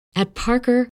At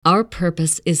Parker, our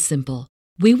purpose is simple.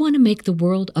 We want to make the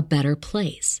world a better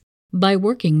place by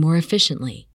working more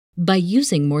efficiently, by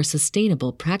using more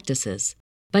sustainable practices,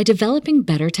 by developing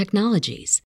better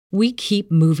technologies. We keep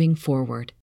moving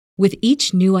forward. With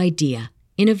each new idea,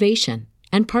 innovation,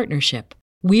 and partnership,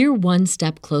 we're one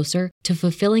step closer to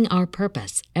fulfilling our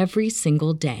purpose every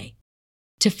single day.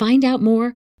 To find out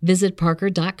more, visit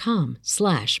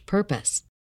parker.com/purpose.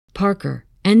 Parker,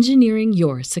 engineering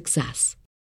your success.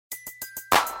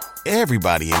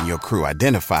 Everybody in your crew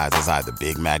identifies as either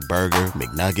Big Mac Burger,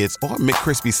 McNuggets, or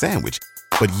McCrispy Sandwich.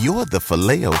 But you're the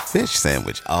Filet-O-Fish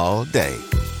Sandwich all day.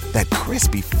 That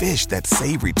crispy fish, that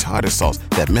savory tartar sauce,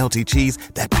 that melty cheese,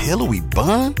 that pillowy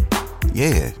bun.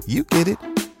 Yeah, you get it.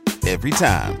 Every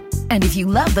time. And if you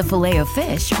love the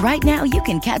Filet-O-Fish, right now you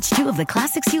can catch 2 of the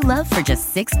classics you love for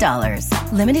just $6.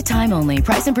 Limited time only.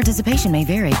 Price and participation may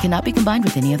vary. Cannot be combined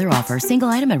with any other offer. Single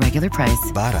item at regular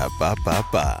price.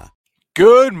 Ba-da-ba-ba-ba.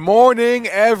 Good morning,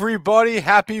 everybody.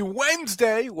 Happy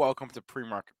Wednesday. Welcome to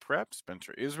Pre-Market Prep.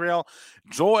 Spencer Israel,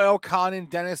 Joel Cohen,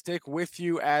 Dennis Dick with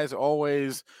you as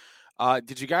always.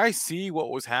 Did you guys see what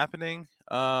was happening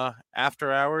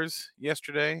after hours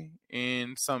yesterday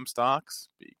in some stocks?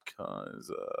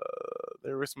 Because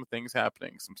there were some things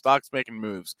happening, some stocks making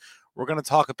moves. We're going to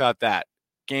talk about that.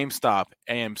 Gamestop,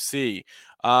 AMC.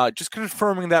 Just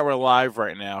confirming that we're live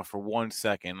right now for 1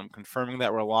 second. I'm confirming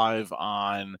that we're live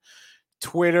on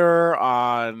Twitter,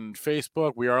 on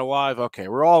Facebook. We are live. Okay,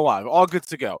 we're all live. All good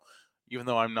to go. Even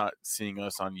though I'm not seeing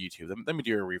us on YouTube. Let me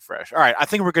do a refresh. All right, I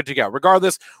think we're good to go.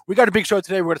 Regardless, we got a big show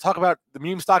today. We're going to talk about the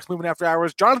meme stocks moving after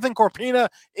hours. Jonathan Corpina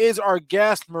is our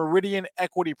guest, Meridian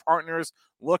Equity Partners.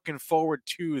 Looking forward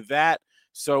to that.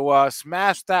 So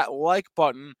smash that like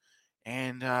button,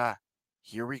 and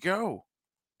here we go.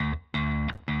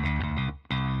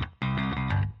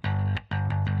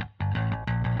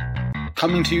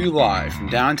 Coming to you live from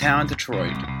downtown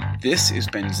Detroit, this is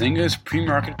Benzinga's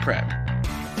Pre-Market Prep.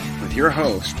 With your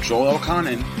host, Joel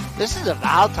Cohen. This is a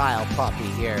volatile puppy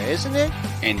here, isn't it?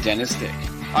 And Dennis Dick.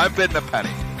 I'm bidding a penny.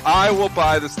 I will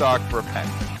buy the stock for a penny.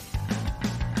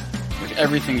 With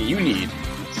everything you need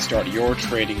to start your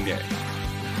trading day.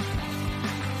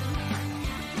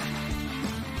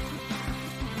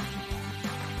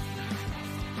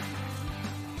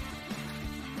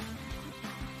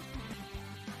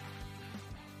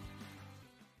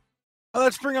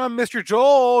 Let's bring on Mr.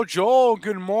 Joel. Joel,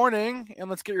 good morning, and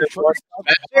let's get your choice.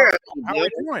 How are you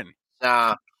doing?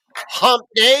 Hump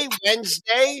Day,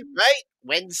 Wednesday, right?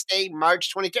 Wednesday,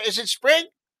 March 23rd. Is it spring?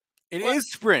 It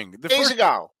is spring. Days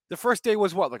ago. The first day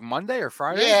was what, like Monday or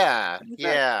Friday? Yeah.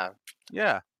 It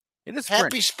is spring.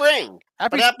 Happy spring.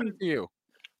 Happy spring to you.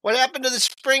 What happened to the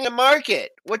spring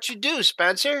market? What you do,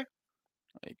 Spencer?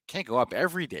 It can't go up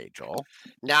every day, Joel.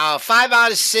 Now, 5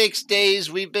 out of 6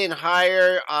 days we've been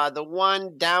higher. The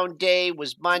one down day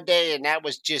was Monday, and that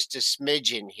was just a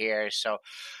smidgen here. So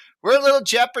we're a little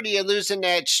jeopardy of losing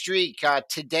that streak.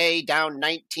 Today, down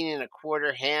 19 and a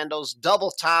quarter handles.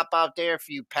 Double top out there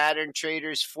for you pattern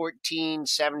traders,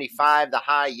 14.75 the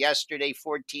high yesterday,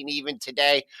 14 even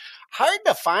today. Hard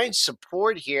to find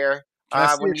support here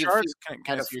when you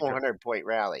had a 400-point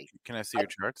rally. Can I see your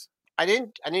charts? I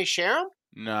didn't share them?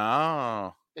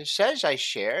 No. It says I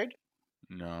shared.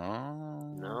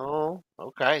 No.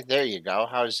 Okay, there you go.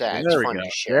 How's that? There it's we fun go. to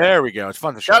share. There we go. It's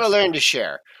fun to share. Gotta learn to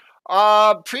share.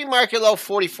 Pre-market low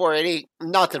 44.80.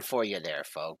 Nothing for you there,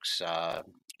 folks.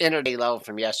 Intraday low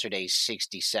from yesterday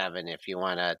 67. If you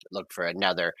want to look for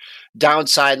another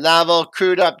downside level,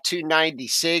 crude up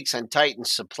 296 on Titan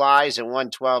supplies at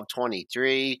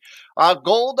 112.23.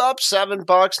 Gold up $7,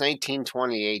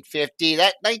 1928.50.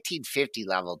 That 1950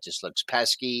 level just looks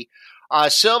pesky.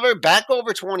 Silver back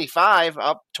over 25,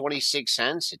 up 26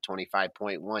 cents at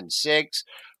 25.16.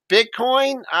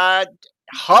 Bitcoin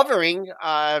hovering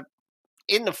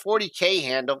in the 40K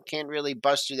handle, can't really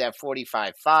bust through that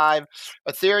 45.5.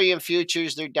 Ethereum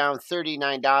futures, they're down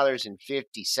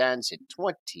 $39.50 at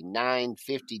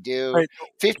 29.52.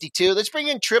 52. Let's bring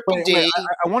in Triple D.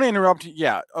 I want to interrupt you.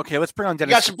 Yeah, okay, let's bring on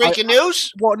Dennis. You got some breaking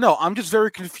news? Well, no, I'm just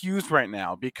very confused right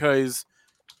now because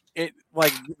the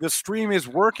stream is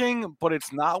working, but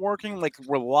it's not working. Like,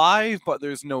 we're live, but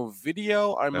there's no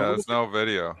video. There's no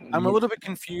video. I'm a little bit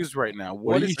confused right now.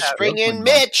 What is bring in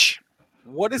Mitch?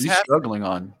 What is struggling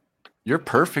on? You're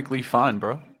perfectly fine,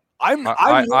 bro. I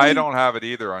don't have it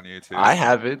either on YouTube. I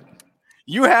have it.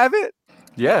 You have it?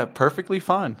 Yeah, perfectly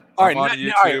fine. All right, on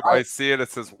YouTube. I see it.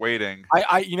 It says waiting.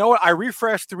 You know what? I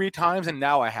refreshed 3 times and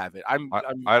now I have it. I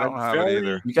don't have it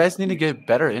either. You guys need to get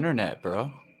better internet,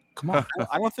 bro. Come on.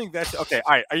 I don't think that's okay.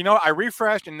 All right. You know what? I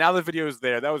refreshed and now the video is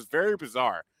there. That was very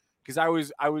bizarre. because I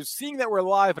was seeing that we're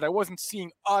live, but I wasn't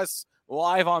seeing us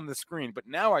live on the screen. But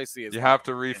now I see it. You have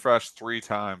to refresh 3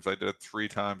 times. I did it 3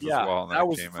 times as well, and then that it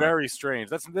was came very strange.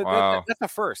 That's Wow. that's a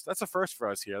first. That's a first for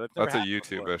us here. That's a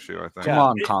YouTube issue, I think. Come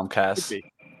on, Could Comcast.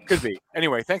 be. Could be.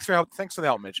 Anyway, thanks for the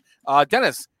help, Mitch.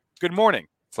 Dennis, good morning.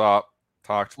 What's up?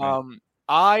 Talk to me.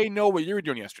 I know what you were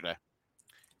doing yesterday.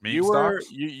 Meme stocks?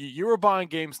 You were buying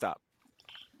GameStop.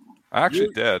 I actually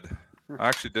did. I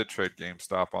actually did trade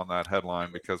GameStop on that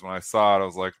headline because when I saw it, I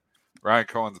was like, Ryan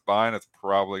Cohen's buying, it's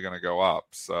probably going to go up.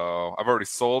 So I've already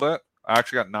sold it. I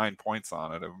actually got 9 points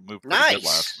on it. It moved pretty good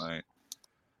last night.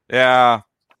 Yeah,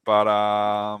 but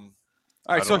all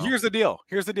right, so here's the deal.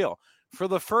 For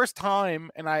the first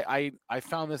time, and I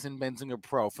found this in Benzinger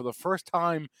Pro, for the first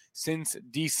time since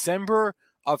December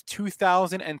of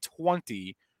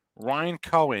 2020, Ryan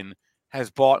Cohen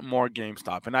has bought more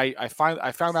GameStop. And I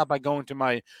found out by going to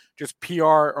my just PR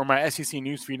or my SEC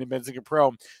newsfeed in Benzinger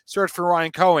Pro, search for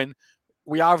Ryan Cohen.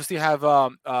 We obviously have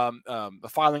the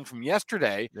filing from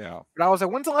yesterday. Yeah. But I was like,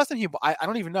 when's the last time I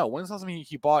don't even know. When's the last time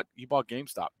he bought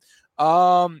GameStop?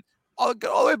 I'll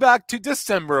go all the way back to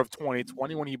December of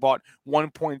 2020 when he bought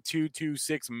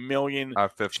 1.226 million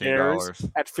at $15. shares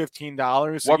at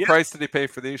 $15. So what price did he pay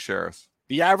for these shares?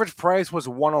 The average price was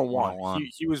 101.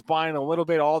 He was buying a little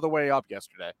bit all the way up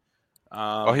yesterday.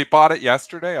 He bought it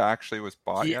yesterday? It was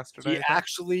bought yesterday? He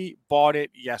actually bought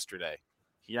it yesterday.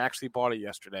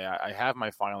 I have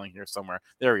my filing here somewhere.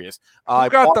 There he is. Who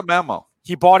got the memo?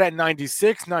 He bought at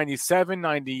 96, 97,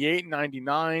 98,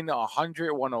 99,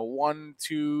 100, 101,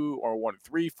 2, or 1,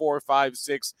 3, 4, 5,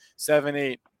 6, 7,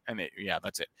 8, and 8. Yeah,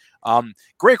 that's it.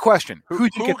 Great question. Who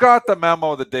got the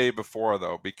memo the day before,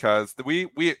 though? Because we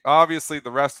obviously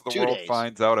the rest of the world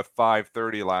finds out at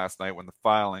 5:30 last night when the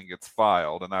filing gets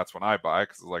filed, and that's when I buy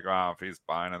because it's like, if he's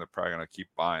buying it, they're probably going to keep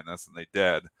buying this, and they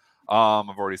did.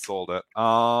 I've already sold it.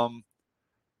 But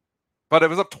it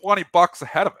was up $20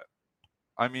 ahead of it.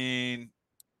 I mean,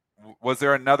 was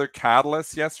there another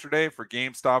catalyst yesterday for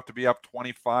GameStop to be up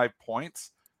 25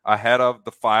 points ahead of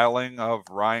the filing of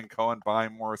Ryan Cohen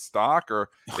buying more stock? Or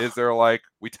is there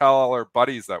we tell all our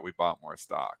buddies that we bought more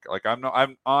stock? I'm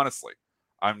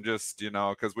just,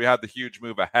 because we had the huge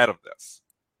move ahead of this,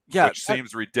 which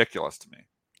seems ridiculous to me.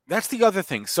 That's the other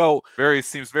thing. So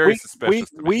seems very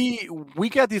suspicious to me. We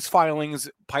get these filings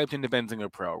piped into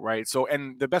Benzinger Pro, right? So,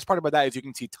 and the best part about that is you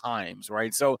can see times,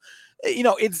 right? So,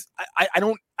 it's I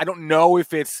don't know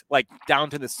if it's down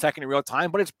to the second in real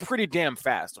time, but it's pretty damn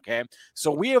fast. Okay,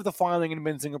 so we have the filing in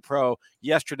Benzinger Pro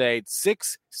yesterday at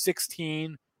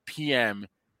 6:16 p.m.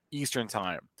 Eastern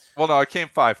time. Well, no, it came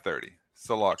 5:30.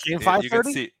 So look, you can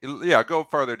see. Yeah, go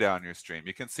further down your stream.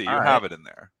 You can see have it in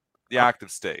there. The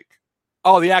active stake.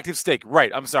 Oh, the active stake.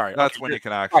 Right. I'm sorry. That's when you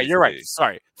can actually. Right, you're right.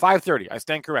 Sorry. 5:30. I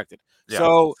stand corrected. Yeah.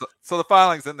 So the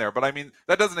filing's in there, but I mean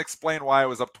that doesn't explain why it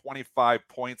was up 25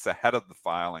 points ahead of the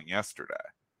filing yesterday.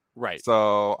 Right.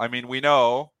 So I mean, we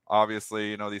know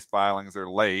obviously these filings are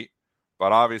late,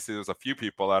 but obviously there's a few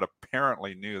people that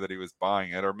apparently knew that he was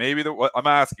buying it, or maybe I'm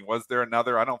asking, was there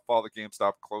another? I don't follow the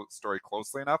GameStop story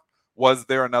closely enough. Was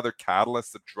there another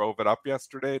catalyst that drove it up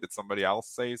yesterday? Did somebody else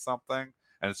say something,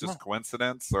 and it's just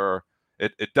coincidence, or?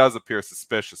 It does appear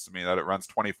suspicious to me that it runs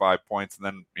 25 points, and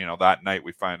then that night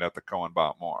we find out that Cohen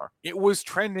bought more. It was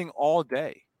trending all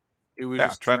day. It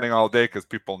was trending all day because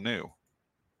people knew.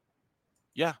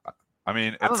 Yeah, I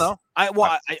mean, I don't know. I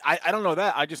don't know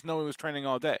that. I just know it was trending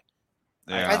all day.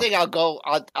 Yeah. I think I'll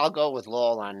go with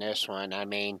Lowell on this one. I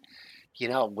mean,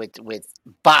 with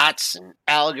bots and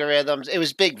algorithms, it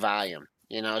was big volume.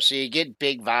 So you get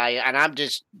big value, and I'm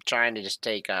just trying to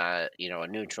take a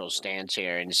neutral stance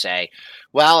here and say,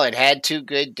 well, it had 2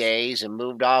 good days and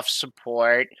moved off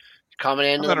support coming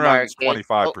into the market.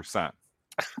 25%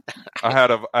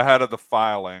 ahead of the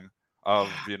filing of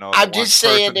I'm just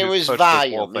saying there was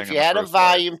volume. If you had a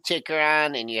volume ticker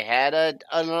on and you had an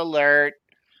alert.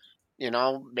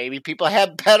 Maybe people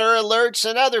have better alerts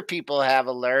than other people have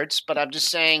alerts, but I'm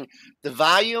just saying the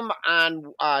volume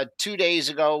on 2 days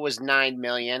ago was 9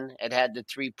 million. It had the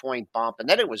 3-point bump, and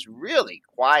then it was really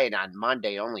quiet on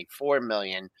Monday, only 4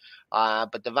 million.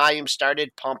 But the volume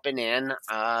started pumping in,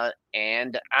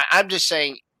 and I'm just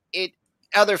saying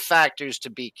other factors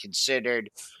to be considered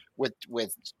with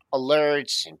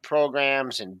alerts and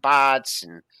programs and bots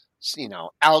and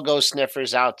algo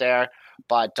sniffers out there,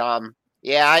 but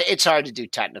yeah, it's hard to do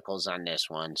technicals on this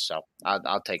one, so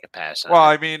I'll take a pass on it. Well,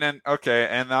 I mean, and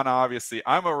then obviously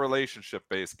I'm a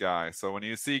relationship-based guy, so when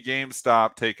you see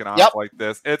GameStop taking off like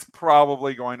this, it's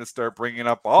probably going to start bringing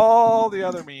up all the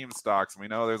other meme stocks. We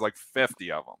know there's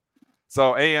 50 of them.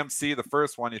 So AMC, the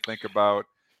first one you think about,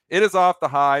 it is off the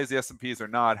highs. The S&Ps are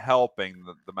not helping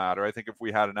the matter. I think if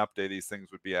we had an update, these things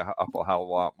would be up a hell of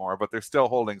a lot more, but they're still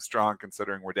holding strong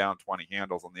considering we're down 20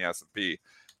 handles on the S&P.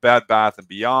 Bed Bath &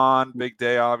 Beyond, big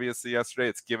day obviously yesterday.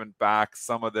 It's given back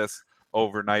some of this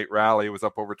overnight rally. It was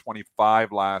up over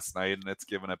 25 last night, and it's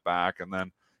given it back. And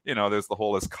then, there's the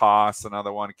whole costs,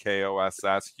 another one,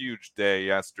 KOSS, huge day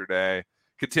yesterday.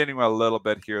 Continuing a little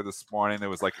bit here this morning. There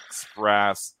was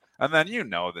Express. And then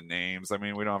the names. I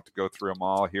mean, we don't have to go through them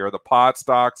all here. The pot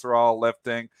stocks are all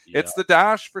lifting. Yeah. It's the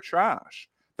dash for trash.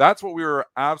 That's what we were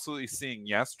absolutely seeing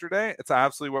yesterday. It's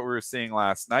absolutely what we were seeing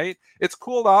last night. It's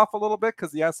cooled off a little bit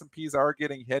because the S&Ps are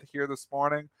getting hit here this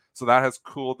morning. So that has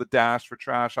cooled the dash for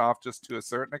trash off just to a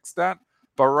certain extent.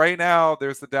 But right now,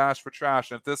 there's the dash for trash.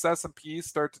 And if this S&Ps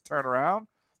start to turn around,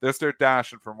 they'll start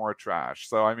dashing for more trash.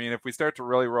 So, I mean, if we start to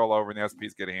really roll over and the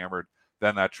S&Ps get hammered,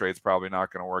 then that trade's probably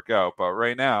not going to work out. But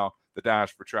right now, the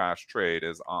dash for trash trade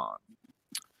is on.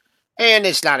 And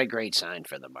it's not a great sign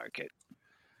for the market.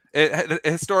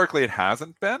 Historically, it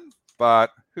hasn't been,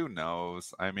 but who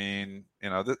knows? I mean,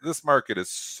 this market is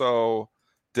so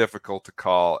difficult to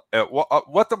call.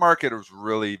 What the market is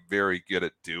really very good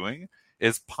at doing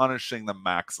is punishing the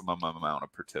maximum amount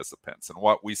of participants. And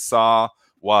what we saw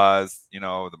was,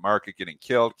 the market getting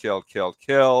killed.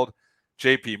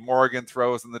 JP Morgan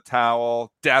throws in the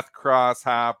towel. Death cross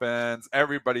happens.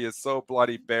 Everybody is so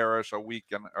bloody bearish a week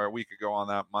ago on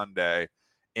that Monday.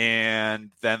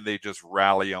 And then they just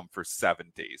rally them for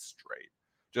 7 days straight.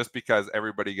 Just because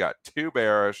everybody got too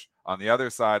bearish on the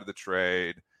other side of the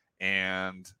trade.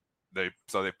 And they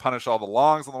punish all the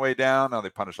longs on the way down. Now they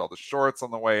punish all the shorts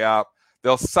on the way up.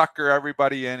 They'll sucker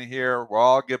everybody in here. We'll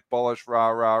all get bullish,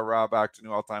 rah, back to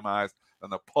new all-time highs.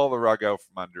 Then they'll pull the rug out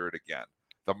from under it again.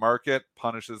 The market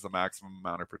punishes the maximum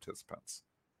amount of participants.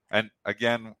 And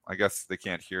again, I guess they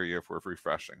can't hear you if we're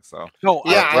refreshing. So we're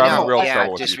having real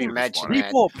trouble with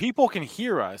YouTube. People can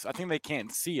hear us. I think they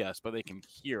can't see us, but they can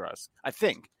hear us. I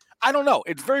think. I don't know.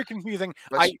 It's very confusing.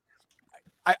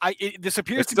 This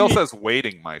appears it still says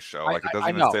waiting my show. It doesn't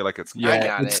even say it's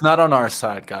it's not on our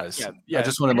side, guys. Yeah. I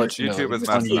just want to let you know. YouTube is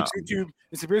messing up.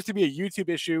 This appears to be a YouTube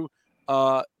issue.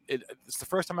 It's the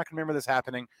first time I can remember this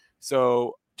happening.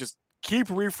 So just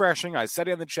keep refreshing. I said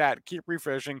it in the chat. Keep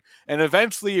refreshing, and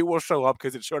eventually it will show up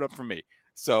because it showed up for me.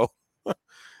 So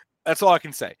that's all I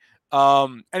can say.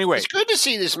 Anyway, it's good to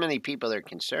see this many people are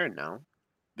concerned now.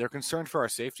 They're concerned for our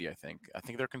safety. I think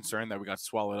they're concerned that we got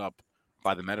swallowed up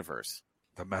by the metaverse.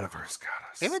 The metaverse got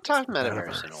us. We haven't talked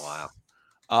metaverse in a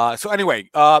while. So anyway,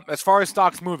 as far as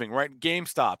stocks moving, right?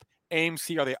 GameStop,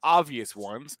 AMC are the obvious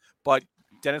ones, but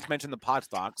Dennis mentioned the pot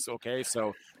stocks. Okay,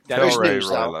 so there's news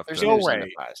though. There's news on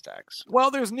the pot stocks.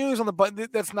 Well, there's news on the, but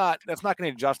that's not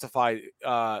going to justify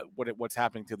what's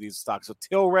happening to these stocks. So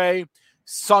Tilray,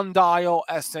 Sundial,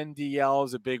 SNDL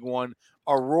is a big one.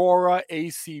 Aurora,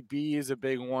 ACB is a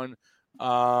big one.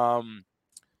 All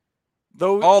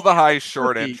the high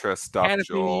short interest stuff, Canopy,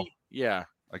 Joel. Yeah.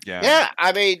 Again. Yeah,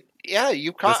 I mean,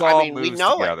 you call. We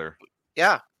know together. It.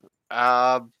 Yeah.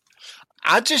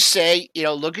 I'll just say,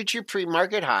 look at your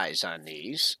pre-market highs on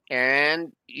these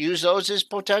and use those as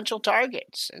potential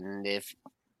targets. And if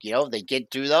they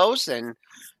get through those, then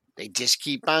they just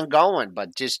keep on going.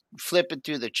 But just flipping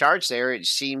through the charts there, it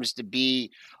seems to be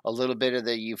a little bit of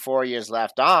the euphoria is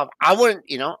left off. I wouldn't,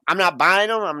 I'm not buying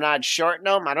them. I'm not shorting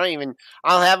them.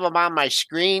 I'll have them on my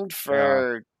screen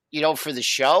for, for the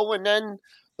show, and then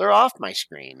they're off my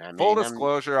screen. Full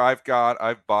disclosure, I've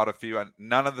bought a few, and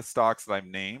none of the stocks that I've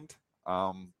named,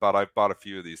 but I've bought a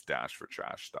few of these dash for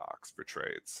trash stocks for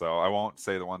trades. So I won't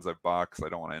say the ones I've bought because I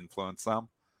don't want to influence them.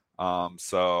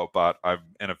 But I'm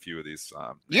in a few of these.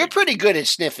 You're pretty good at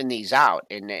sniffing these out.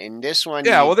 In this one,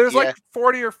 there's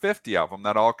 40 or 50 of them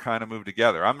that all kind of move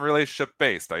together. I'm relationship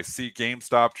based. I see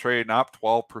GameStop trading up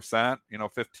 12%,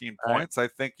 15 points. I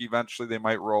think eventually they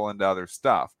might roll into other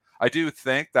stuff. I do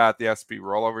think that the SP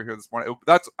rollover here this morning,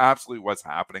 that's absolutely what's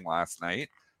happening last night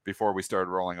before we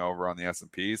started rolling over on the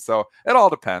S&P. So it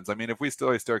all depends. I mean, if we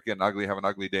still start getting ugly, have an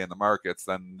ugly day in the markets,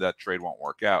 then that trade won't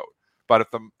work out. But if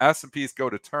the S&Ps go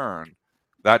to turn,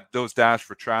 those dash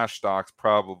for trash stocks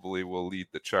probably will lead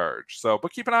the charge. So,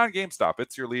 but keep an eye on GameStop.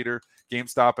 It's your leader,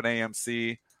 GameStop and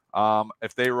AMC.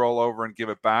 If they roll over and give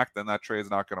it back, then that trade is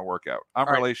not going to work out.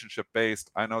 I'm relationship based.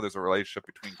 I know there's a relationship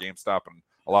between GameStop and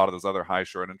a lot of those other high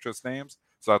short interest names.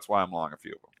 So that's why I'm long a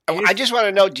few of them. I just want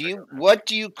to know, what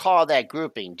do you call that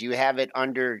grouping? Do you have it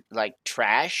under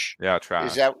trash? Yeah,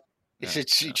 trash. Is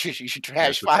it your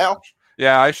trash file? Trash.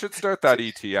 Yeah, I should start that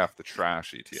ETF, the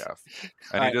trash ETF.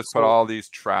 And you just put all these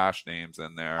trash names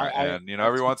in there. And,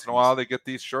 every once in a while they get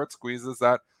these short squeezes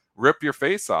that rip your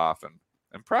face off. And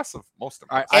Impressive, most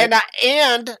impressive.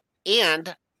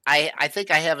 And I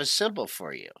think I have a symbol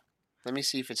for you. Let me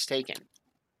see if it's taken.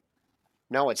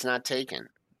 No, it's not taken.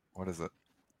 What is it?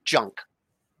 Junk.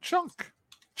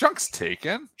 Junk's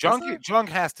taken. Junk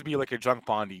has to be like a junk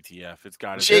bond ETF. It's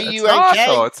got to be. It's not,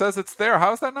 though. It says it's there.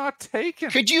 How is that not taken?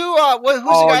 Could you? Who's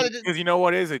the guy that? Because you know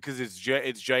what is it? Because it's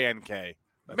JNK.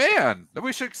 Man,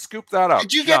 we should scoop that up.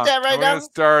 Did you get that right now?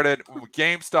 Started.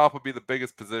 GameStop would be the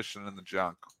biggest position in the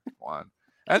junk one,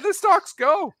 and the stocks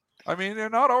go. I mean, they're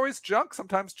not always junk.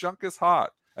 Sometimes junk is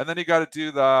hot, and then you got to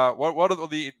do the what? What will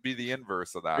be the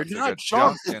inverse of that? They're not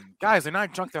junk, guys. They're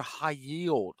not junk. They're high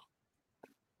yield.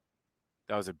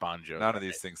 That was a bond joke. None of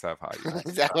these things have high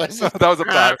yields. that was a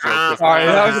bad joke.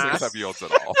 None of these things have yields at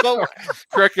all. But,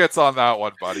 crickets on that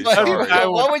one, buddy. But, Sorry.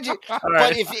 what would you?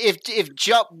 But if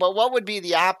jump, but what would be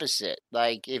the opposite?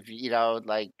 Like if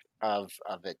of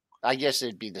it, I guess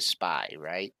it'd be the SPY,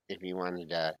 right? If you wanted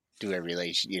to do a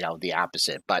relation, the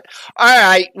opposite. But all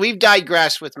right, we've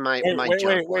digressed with my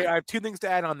wait. I have two things to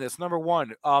add on this. Number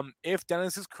one, if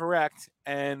Dennis is correct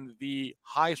and the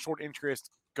high short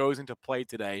interest goes into play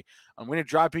today, I'm going to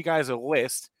drop you guys a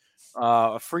list,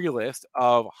 a free list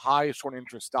of high short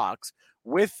interest stocks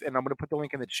and I'm going to put the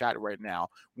link in the chat right now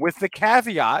with the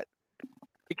caveat,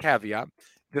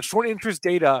 the short interest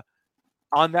data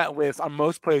on that list on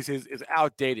most places is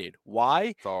outdated.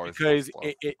 Why? Because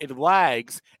it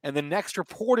lags, and the next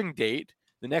reporting date,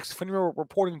 the next FINRA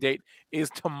reporting date is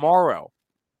tomorrow.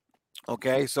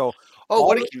 Okay, so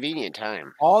what a convenient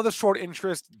time. All the short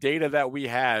interest data that we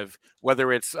have,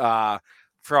 whether it's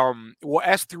from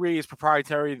S3 is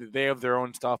proprietary, they have their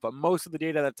own stuff, but most of the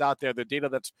data that's out there, the data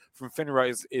that's from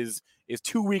FINRA is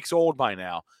 2 weeks old by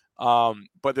now.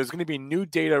 But there's going to be new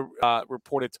data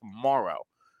reported tomorrow.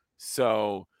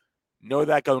 So know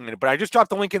that going in. But I just dropped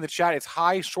the link in the chat. It's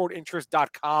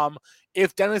highshortinterest.com.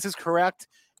 If Dennis is correct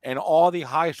and all the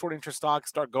high short interest stocks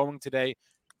start going today,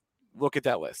 look at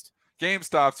that list.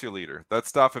 GameStop's your leader. That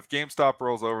stuff, if GameStop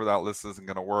rolls over, that list isn't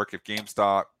going to work. If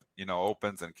GameStop,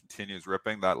 opens and continues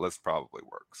ripping, that list probably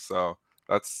works. So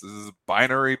this is a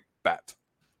binary bet.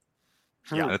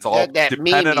 Yeah, and it's all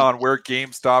dependent on where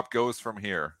GameStop goes from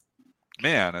here.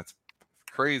 Man, it's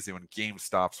crazy when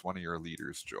GameStop's one of your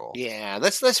leaders, Joel. Yeah,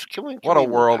 what a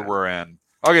world we're in.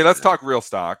 Okay, let's talk real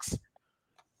stocks.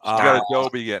 You got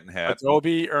Adobe getting hit.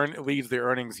 Adobe leads the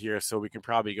earnings here, so we can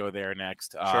probably go there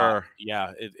next. Sure.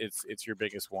 Yeah, it's your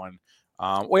biggest one.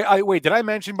 Wait. Did I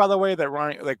mention, by the way,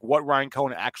 that what Ryan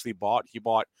Cohen actually bought? He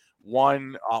bought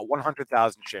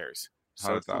 100,000 shares. So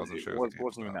 100,000 shares.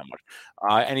 Wasn't even that much.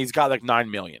 And he's got like 9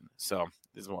 million. So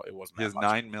it wasn't. He has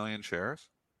 9 million shares,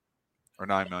 or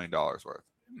 $9 million worth.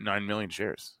 9 million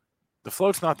shares. The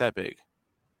float's not that big.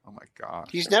 Oh my gosh.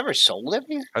 He's never sold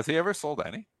any? Has he ever sold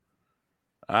any?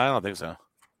 I don't think so.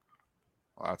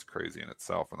 Well, that's crazy in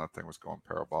itself, and that thing was going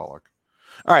parabolic.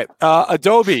 All right,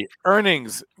 Adobe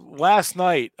earnings last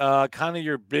night. Kind of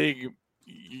your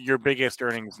biggest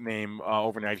earnings name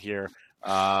overnight here.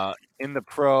 In the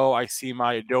pro, I see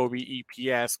my Adobe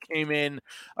EPS came in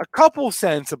a couple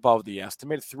cents above the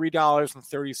estimate,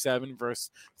 $3.37 versus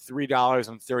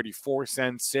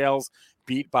 $3.34. Sales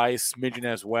beat by a smidgen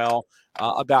as well,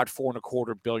 about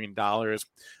 $4.25 billion.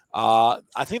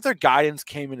 I think their guidance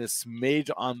came in a smidge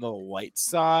on the light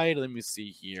side. Let me see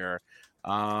here.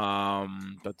 Yeah,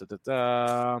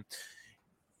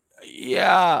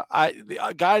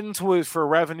 the guidance was for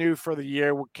revenue for the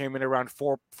year came in around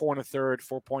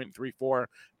 $4.34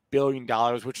 billion,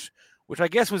 which I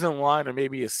guess was in line or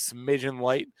maybe a smidgen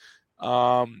light.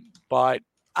 But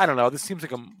I don't know. This seems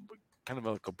like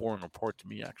a boring report to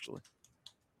me, actually.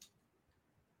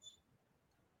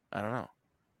 I don't know.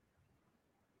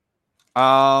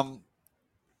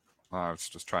 I was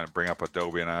just trying to bring up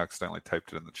Adobe and I accidentally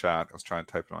typed it in the chat. I was trying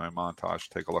to type it in my montage.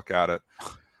 Take a look at it.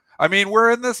 I mean,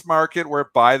 we're in this market where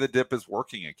buy the dip is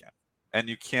working again, and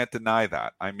you can't deny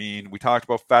that. I mean, we talked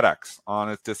about FedEx on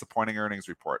its disappointing earnings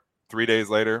report. 3 days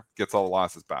later, gets all the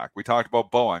losses back. We talked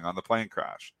about Boeing on the plane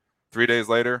crash. 3 days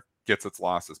later, gets its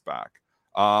losses back.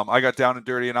 I got down and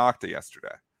dirty in Okta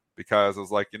yesterday because I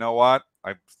was like, you know what?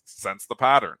 I sensed the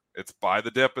pattern. It's buy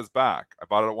the dip is back. I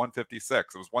bought it at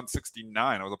 156. It was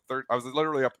 169. I was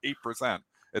literally up 8%.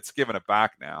 It's given it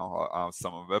back now,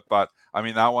 some of it, but I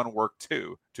mean that one worked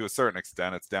too to a certain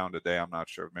extent. It's down today. I'm not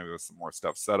sure. Maybe there's some more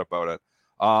stuff said about it.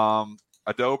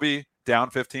 Adobe down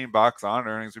 $15 on an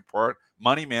earnings report.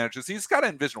 Money managers. He's got to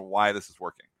envision why this is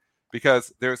working,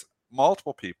 because there's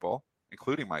multiple people,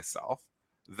 including myself,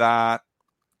 that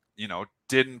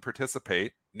didn't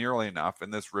participate nearly enough in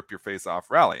this rip your face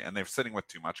off rally, and they're sitting with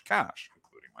too much cash,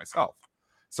 including myself.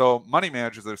 So money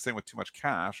managers that are sitting with too much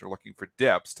cash are looking for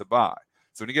dips to buy.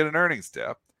 So when you get an earnings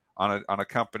dip on a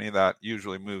company that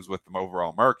usually moves with the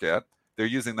overall market, they're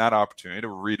using that opportunity to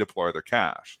redeploy their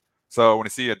cash. So when you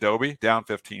see Adobe down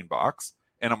 $15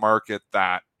 in a market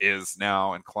that is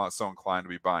now so inclined to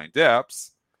be buying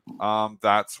dips,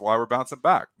 that's why we're bouncing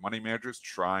back. Money managers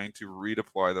trying to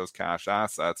redeploy those cash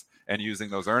assets and using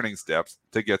those earnings dips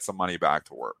to get some money back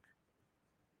to work.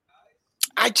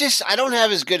 I don't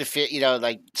have as good a fit,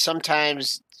 like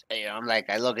sometimes, I'm like,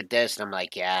 I look at this and I'm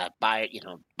like, yeah,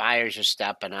 buyers are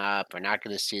stepping up. We're not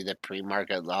going to see the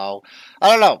pre-market low. I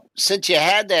don't know. Since you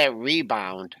had that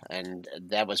rebound, and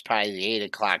that was probably the 8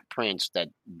 o'clock print, that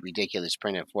ridiculous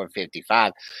print at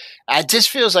 455, it just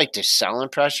feels like there's selling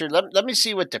pressure. Let me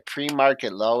see what the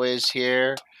pre-market low is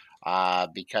here.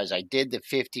 Because I did the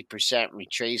 50%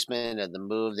 retracement of the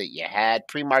move that you had.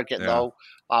 Pre-market low,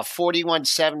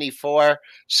 41.74.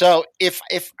 So if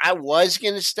I was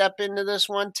going to step into this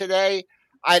one today,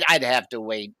 I'd have to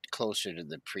wait closer to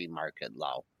the pre-market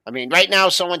low. I mean, right now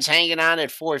someone's hanging on at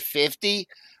 450,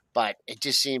 but it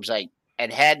just seems like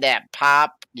it had that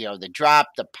pop, the drop,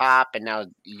 the pop, and now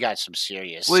you got some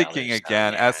serious leaking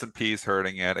again. S&P's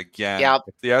hurting it again. Yep.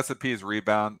 If the S&P's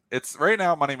rebound, it's right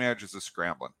now money managers are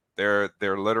scrambling. There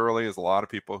literally is a lot of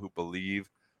people who believe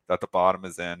that the bottom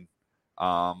is in.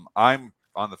 I'm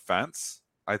on the fence.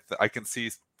 I can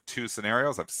see two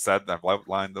scenarios. I've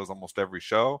outlined those almost every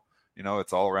show.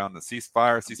 It's all around the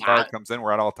ceasefire. Ceasefire comes in,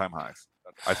 we're at all-time highs.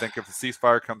 I think if the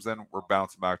ceasefire comes in, we're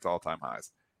bouncing back to all-time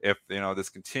highs. If this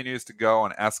continues to go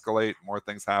and escalate, more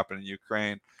things happen in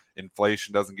Ukraine,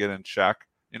 inflation doesn't get in check,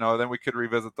 then we could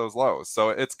revisit those lows.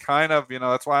 So it's kind of,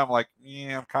 that's why I'm like,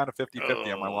 I'm kind of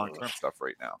 50-50 on my long-term stuff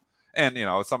right now. And,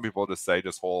 some people just say,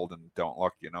 just hold and don't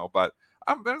look, but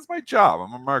that's my job.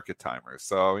 I'm a market timer.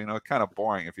 So, it's kind of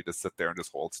boring if you just sit there and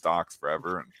just hold stocks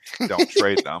forever and don't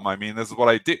trade them. I mean, this is what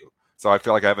I do. So I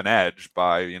feel like I have an edge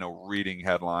by, reading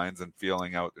headlines and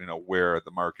feeling out, where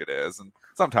the market is. And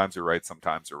sometimes you're right,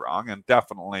 sometimes you're wrong, and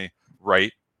definitely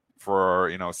right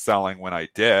for, selling when I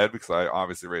did, because I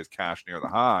obviously raised cash near the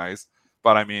highs.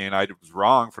 But I mean, I was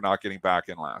wrong for not getting back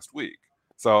in last week.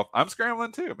 So I'm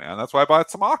scrambling too, man. That's why I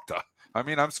bought some Okta. I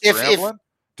mean, I'm scrambling,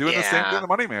 doing the same thing the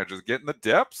money managers, getting the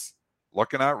dips,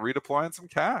 looking at redeploying some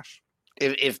cash.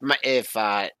 If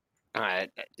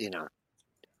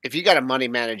you got a money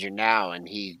manager now and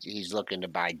he's looking to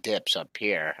buy dips up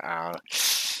here,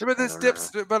 but there's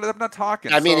dips, but I'm not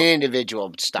talking. I mean,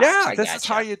 individual stocks. Yeah, this is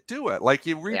how you do it. Like,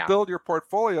 you rebuild your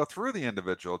portfolio through the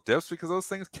individual dips, because those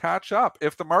things catch up.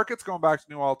 If the market's going back to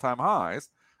new all-time highs,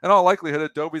 in all likelihood,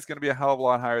 Adobe's going to be a hell of a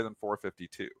lot higher than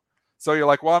 452. So you're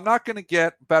like, well, I'm not going to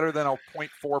get better than a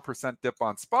 0.4% dip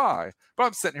on SPY, but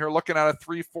I'm sitting here looking at a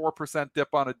 3-4% dip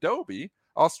on Adobe.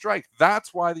 I'll strike.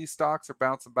 That's why these stocks are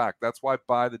bouncing back. That's why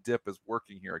buy the dip is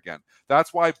working here again.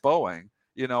 That's why Boeing,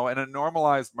 in a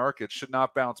normalized market, should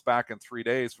not bounce back in 3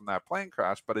 days from that plane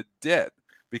crash, but it did,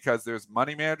 because there's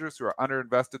money managers who are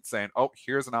underinvested saying, oh,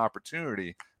 here's an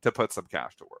opportunity to put some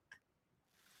cash to work.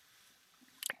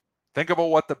 Think about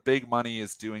what the big money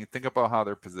is doing. Think about how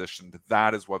they're positioned.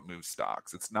 That is what moves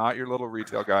stocks. It's not your little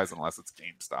retail guys, unless it's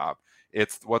GameStop.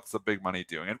 It's what's the big money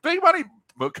doing. And big money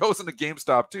goes into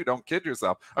GameStop too. Don't kid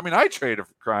yourself. I mean, I traded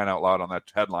for crying out loud on that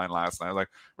headline last night. I was like,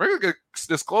 we're going to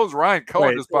disclose Ryan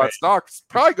Cohen just bought stocks.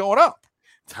 Probably going up.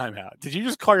 Time out. Did you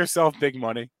just call yourself big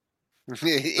money?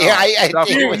 Yeah, I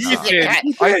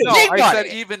said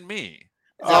even me.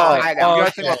 I know. You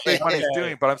guys think what big money is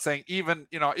doing, but I'm saying even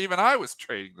I was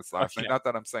trading this last night. Not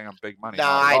that I'm saying I'm big money. No,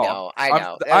 I know.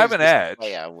 I have an edge,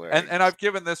 and I've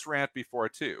given this rant before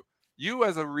too. You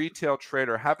as a retail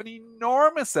trader have an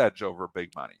enormous edge over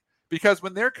big money, because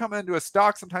when they're coming into a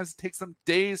stock, sometimes it takes them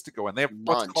days to go in. They have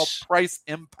what's called price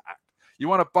impact. You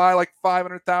want to buy like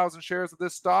 500,000 shares of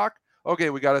this stock?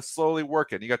 Okay, we got to slowly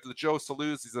work it. You got the Joe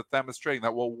Saluzzi's at Themis Trading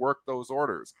that will work those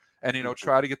orders and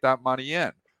try to get that money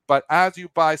in. But as you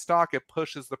buy stock, it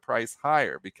pushes the price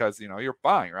higher, because you're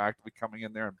actively coming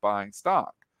in there and buying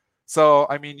stock. So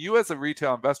I mean, you as a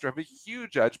retail investor have a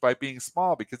huge edge by being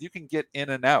small, because you can get in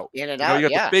and out. You got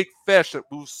the big fish that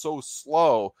moves so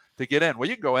slow to get in. Well,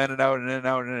 you can go in and out and in and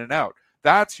out and in and out.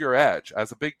 That's your edge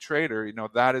as a big trader.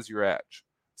 That is your edge.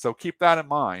 So keep that in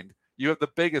mind. You have the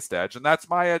biggest edge, and that's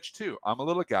my edge too. I'm a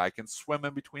little guy. I can swim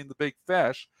in between the big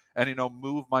fish and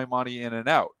move my money in and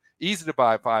out. Easy to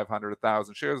buy 500,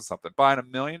 1,000 shares of something. Buying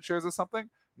 1 million shares of something,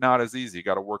 not as easy. You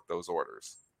got to work those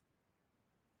orders.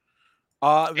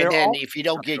 And then if you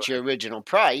don't get your original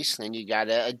price, then you got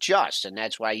to adjust, and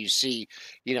that's why you see,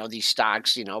 these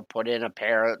stocks, put in a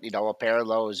pair of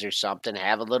lows or something,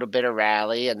 have a little bit of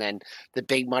rally, and then the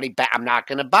big money. I'm not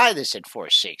going to buy this at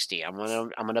 460. I'm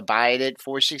gonna buy it at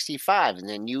 465, and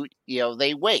then you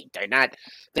they wait. They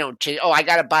don't change. Oh, I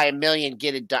got to buy 1 million,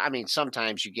 get it done. I mean,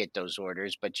 sometimes you get those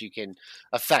orders, but you can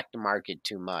affect the market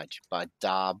too much. But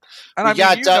and I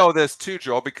mean, you know this too,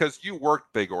 Joel, because you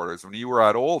worked big orders when you were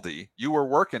at Oldie. You were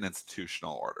working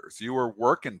institutional orders. You were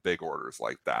working big orders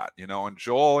like that, And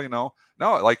Joel, no,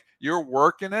 like you're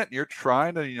working it. You're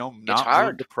trying to, not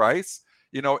move the price.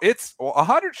 It's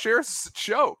 100 shares is a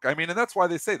joke. I mean, and that's why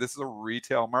they say this is a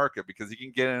retail market, because you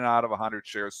can get in and out of 100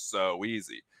 shares so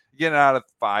easy. You get in and out of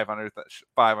 500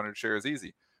 shares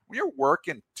easy. When you're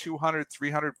working 200,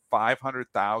 300,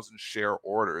 500,000 share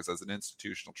orders as an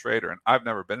institutional trader, and I've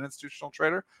never been an institutional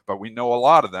trader, but we know a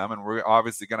lot of them, and we're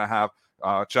obviously going to have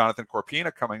Jonathan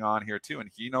Corpina coming on here too,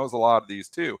 and he knows a lot of these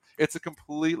too. It's a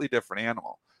completely different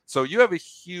animal. So you have a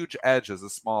huge edge as a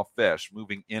small fish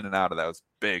moving in and out of those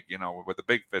big, with the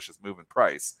big fish is moving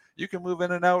price. You can move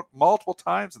in and out multiple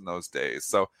times in those days.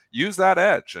 So use that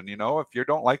edge. And, if you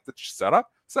don't like the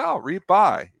setup, sell,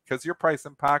 rebuy, because your price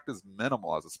impact is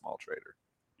minimal as a small trader.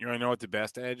 You want to know what the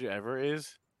best edge ever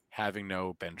is? Having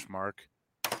no benchmark.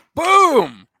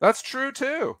 Boom! That's true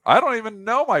too. I don't even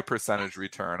know my percentage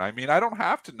return. I mean, I don't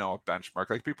have to know a benchmark.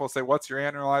 Like people say, what's your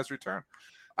annualized return?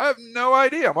 I have no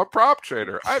idea. I'm a prop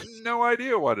trader. I have no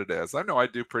idea what it is. I know I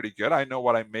do pretty good. I know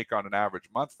what I make on an average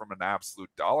month from an absolute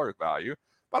dollar value,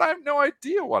 but I have no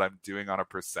idea what I'm doing on a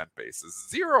percent basis.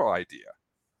 Zero idea.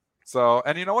 So,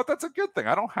 and you know what? That's a good thing.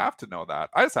 I don't have to know that.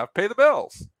 I just have to pay the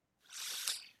bills.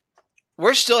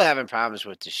 We're still having problems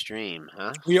with the stream,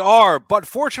 huh? We are, but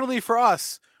fortunately for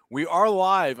us, we are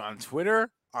live on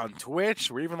Twitter, on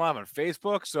Twitch. We're even live on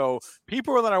Facebook. So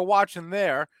people that are watching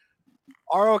there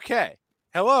are okay.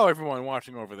 Hello, everyone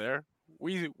watching over there.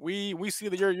 We see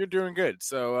that you're doing good.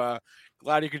 So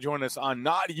glad you could join us on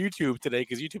not YouTube today,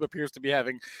 because YouTube appears to be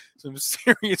having some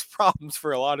serious problems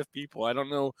for a lot of people. I don't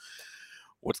know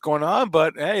what's going on,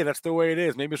 but hey, that's the way it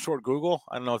is. Maybe a short Google.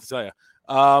 I don't know what to tell you.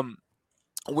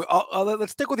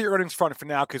 Let's stick with the earnings front for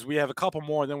now, because we have a couple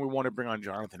more, and then we want to bring on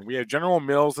Jonathan. We have General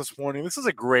Mills this morning. This is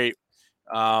a great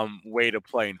way to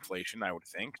play inflation, I would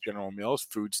think. General Mills,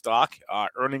 food stock,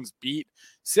 earnings beat.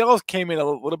 Sales came in a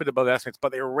little bit above estimates,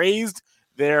 but they raised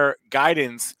their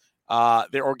guidance,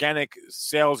 their organic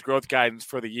sales growth guidance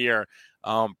for the year,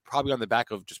 probably on the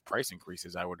back of just price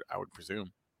increases, I would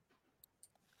presume.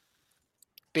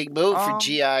 Big move for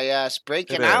GIS,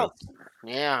 breaking out.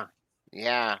 Yeah.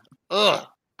 Ugh.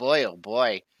 Boy, oh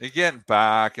boy. They're getting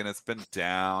back, and it's been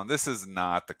down. This is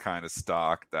not the kind of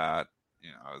stock that,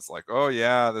 it's like, oh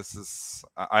yeah, this is,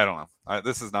 I don't know.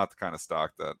 This is not the kind of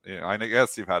stock that, I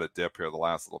guess you've had a dip here the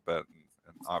last little bit.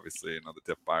 And obviously, the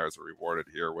dip buyers are rewarded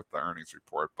here with the earnings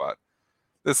report, but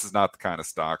this is not the kind of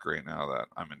stock right now that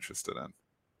I'm interested in.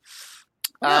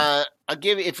 I'll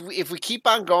give you, if we keep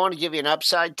on going, I'll give you an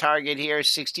upside target here,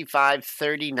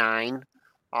 65.39.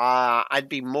 I'd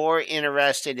be more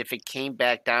interested if it came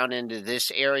back down into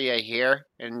this area here,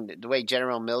 and the way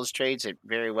General Mills trades, it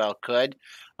very well could,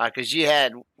 because you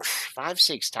had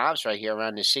 5-6 tops right here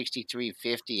around the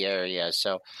 63.50 area.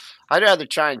 So I'd rather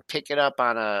try and pick it up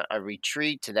on a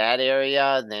retreat to that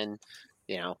area than,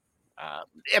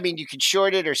 I mean, you could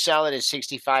short it or sell it at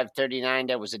 65.39.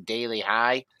 That was a daily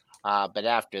high. But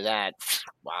after that,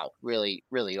 wow, really,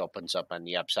 really opens up on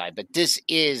the upside. But this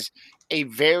is a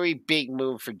very big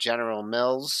move for General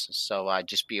Mills, so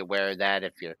just be aware of that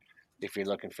if you're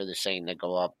looking for the same to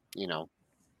go up,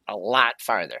 a lot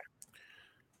farther.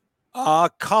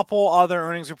 A couple other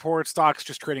earnings reports, stocks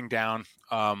just trading down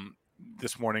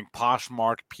this morning.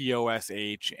 Poshmark,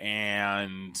 POSH,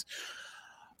 and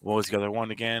what was the other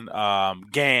one again?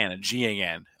 GAN.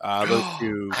 Those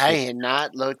two. I had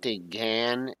not looked at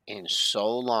GAN in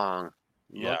so long.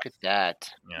 Yeah. Look at that.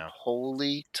 Yeah.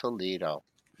 Holy Toledo.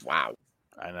 Wow.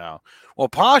 I know. Well,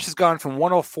 Posh has gone from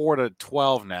 104 to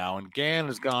 12 now, and GAN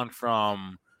has gone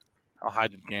from, how high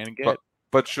did GAN get?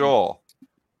 But Joel,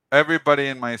 everybody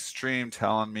in my stream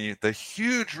telling me the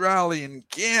huge rally in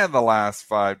GAN the last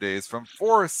 5 days from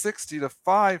 460 to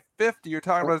 550. You're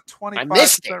talking about a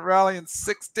 25% rally in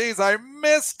 6 days. I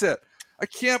missed it. I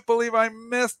can't believe I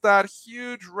missed that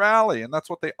huge rally. And that's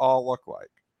what they all look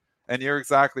like. And you're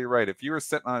exactly right. If you were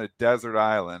sitting on a desert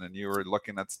island and you were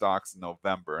looking at stocks in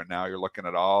November, and now you're looking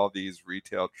at all these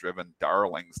retail-driven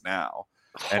darlings now,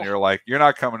 and you're like, you're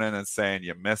not coming in and saying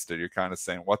you missed it. You're kind of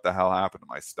saying, what the hell happened to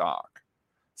my stock?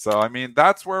 So, I mean,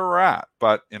 that's where we're at.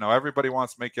 But, everybody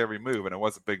wants to make every move, and it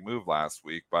was a big move last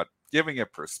week. But giving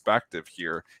it perspective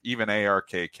here, even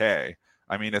ARKK,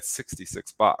 I mean, it's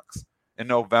 $66. In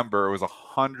November, it was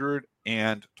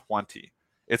 120.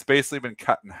 It's basically been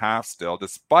cut in half still,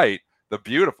 despite the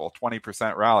beautiful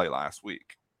 20% rally last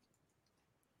week.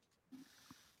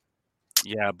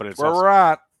 Yeah, but it's where we're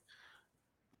at.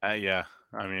 Yeah,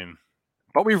 I mean,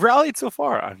 but we've rallied so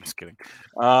far. I'm just kidding.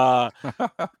 Yeah,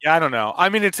 I don't know. I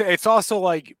mean, it's also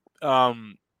like,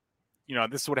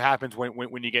 this is what happens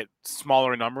when you get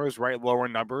smaller numbers, right? Lower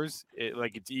numbers.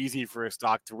 It's easy for a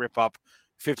stock to rip up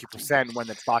 50% when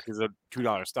that stock is a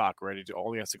 $2 stock, right? It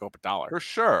only has to go up $1. For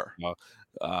sure.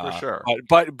 For sure.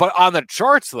 But on the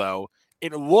charts though,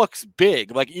 it looks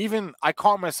big. Like even I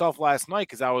caught myself last night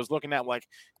because I was looking at like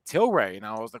Tilray and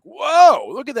I was like, whoa,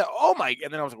 look at that. Oh my,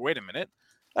 and then I was like, wait a minute,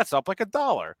 that's up like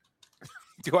 $1.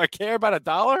 Do I care about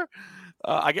 $1?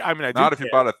 I mean, I do. Not if you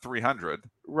bought a 300.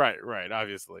 Right,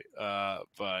 obviously.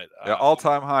 But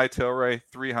all-time high Tilray,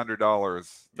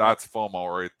 $300. That's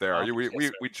FOMO right there.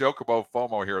 We joke about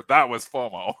FOMO here. That was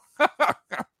FOMO.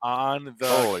 On the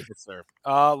totally. sir.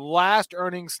 Last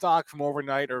earnings stock from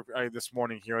overnight or this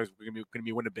morning here is going to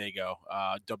be Winnebago.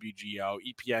 WGO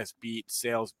EPS beat,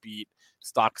 sales beat,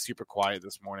 stock super quiet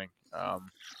this morning.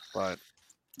 But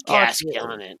gas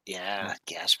killing it. Yeah,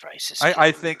 gas prices.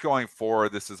 I think going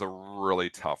forward, this is a really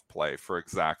tough play for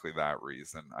exactly that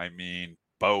reason. I mean,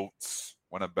 boats,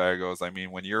 Winnebagos. I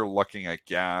mean, when you're looking at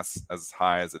gas as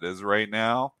high as it is right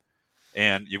now,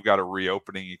 and you've got a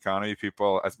reopening economy,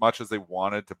 people, as much as they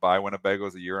wanted to buy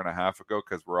Winnebagos a year and a half ago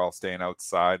because we're all staying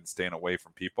outside and staying away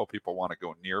from people want to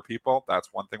go near people. That's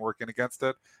one thing working against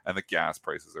it, and the gas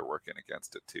prices are working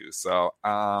against it too. So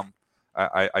I'm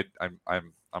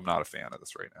not a fan of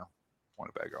this right now,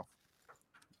 Winnebago.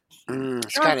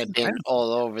 It's kind of been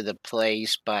all over the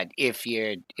place, but if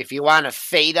you want to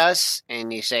fade us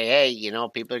and you say, hey,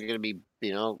 people are going to be,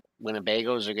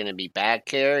 Winnebagos are going to be back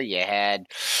here. You had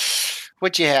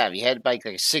what you have. You had like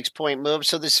a 6-point move.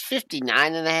 So this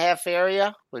 59.5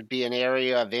 area would be an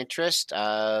area of interest.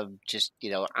 Just,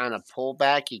 on a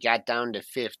pullback, you got down to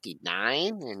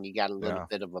 59 and you got a little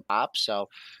bit of a pop. So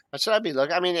that's what I'd be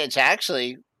looking. I mean, it's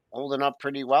actually holding up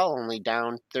pretty well, only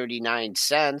down 39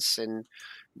 cents. And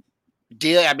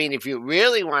I mean, if you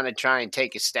really want to try and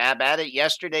take a stab at it,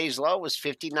 yesterday's low was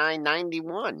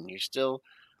 59.91. You're still,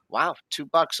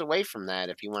 $2 away from that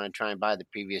if you want to try and buy the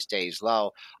previous day's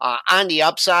low. On the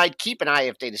upside, keep an eye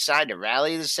if they decide to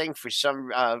rally this thing for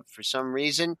some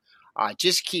reason.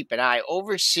 Just keep an eye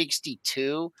over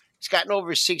 62. It's gotten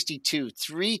over 62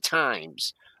 3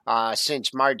 times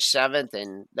since March 7th,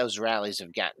 and those rallies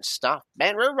have gotten stuffed.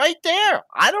 Man, we're right there.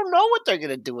 I don't know what they're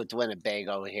going to do with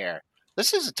Winnebago here.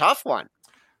 This is a tough one.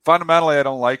 Fundamentally, I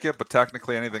don't like it, but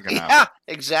technically anything can happen. Yeah,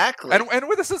 exactly. And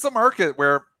this is a market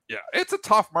where, it's a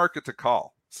tough market to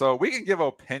call. So we can give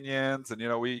opinions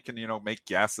and, we can, make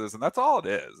guesses, and that's all it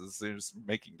is just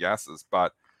making guesses.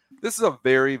 But this is a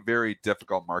very, very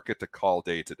difficult market to call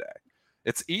day to day.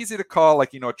 It's easy to call,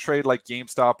 like, a trade like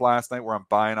GameStop last night where I'm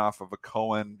buying off of a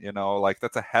Cohen,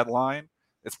 that's a headline.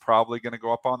 It's probably going to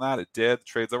go up on that. It did. The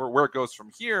trade's over. Where it goes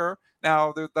from here,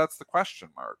 now that's the question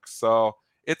mark. So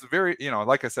it's very,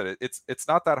 like I said, it's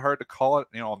not that hard to call it,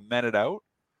 a minute out,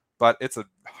 but it's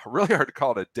really hard to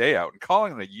call it a day out. And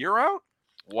calling it a year out,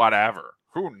 whatever.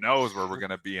 Who knows where we're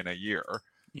going to be in a year?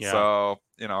 Yeah. So,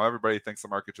 everybody thinks the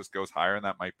market just goes higher, and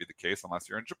that might be the case unless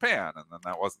you're in Japan, and then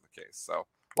that wasn't the case. So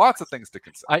lots of things to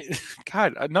consider.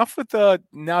 God, enough with the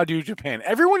now do Japan.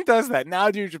 Everyone does that.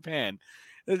 Now do Japan.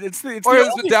 It's been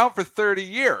down for 30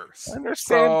 years. I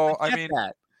understand. So, I mean,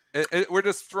 we're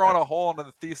just throwing a hole into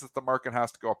the thesis the market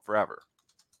has to go up forever.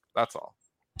 That's all.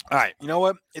 All right. You know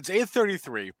what? It's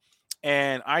 8:33,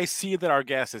 and I see that our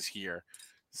guest is here.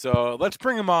 So let's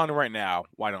bring him on right now.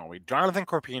 Why don't we? Jonathan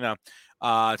Corpina.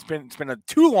 It's been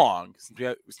too long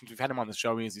since we've had him on the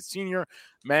show. He's the senior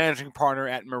managing partner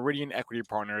at Meridian Equity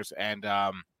Partners, and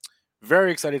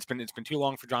very excited. It's been too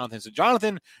long for Jonathan. So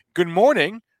Jonathan, good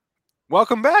morning.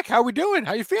 Welcome back. How we doing?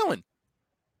 How you feeling?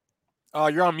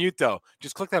 You're on mute though.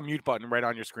 Just click that mute button right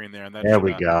on your screen there, and then there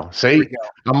we go. See,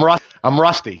 I'm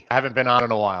rusty. I haven't been on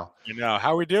in a while.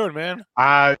 How we doing, man?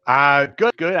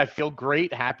 Good. I feel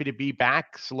great. Happy to be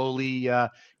back. Slowly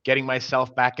getting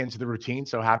myself back into the routine.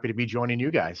 So happy to be joining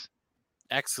you guys.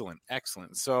 Excellent.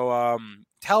 So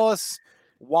tell us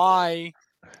why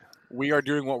we are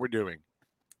doing what we're doing.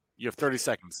 You have 30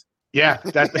 seconds. Yeah,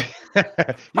 you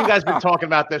guys been talking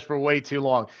about this for way too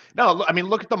long. No, I mean,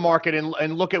 look at the market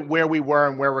and look at where we were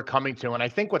and where we're coming to. And I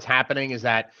think what's happening is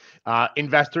that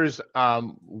investors,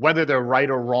 whether they're right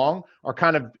or wrong, are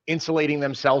kind of insulating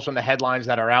themselves from the headlines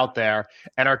that are out there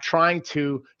and are trying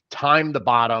to time the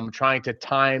bottom, trying to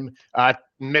time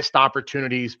missed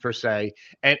opportunities per se,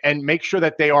 and make sure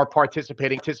that they are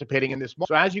participating in this.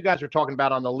 So as you guys are talking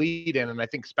about on the lead in, and I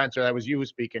think Spencer, that was you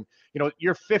speaking,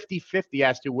 you're 50-50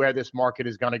 as to where this market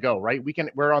is going to go, right?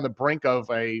 We're on the brink of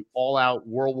a all out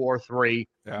World War III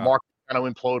market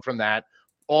going to implode from that.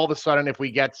 All of a sudden, if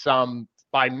we get some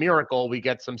by miracle, we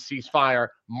get some ceasefire,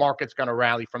 market's going to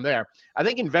rally from there. I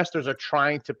think investors are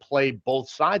trying to play both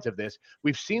sides of this.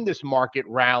 We've seen this market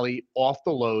rally off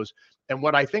the lows. And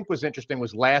what I think was interesting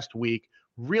was last week,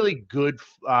 really good,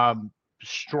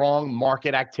 strong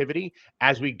market activity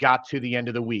as we got to the end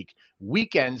of the week.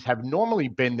 Weekends have normally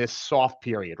been this soft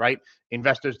period, right?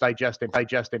 Investors digest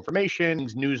information,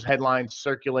 news headlines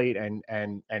circulate and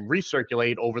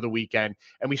recirculate over the weekend,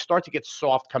 and we start to get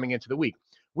soft coming into the week.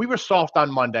 We were soft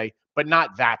on Monday, but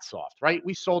not that soft, right?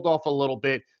 We sold off a little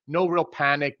bit, no real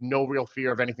panic, no real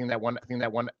fear of anything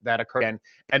that occurred again.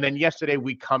 And then yesterday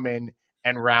we come in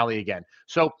and rally again.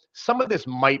 So some of this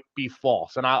might be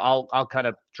false. And I'll kind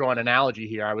of draw an analogy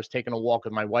here. I was taking a walk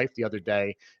with my wife the other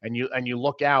day, and you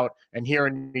look out, and here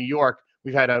in New York,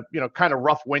 we've had a kind of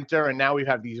rough winter, and now we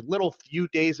have these little few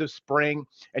days of spring,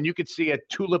 and you could see a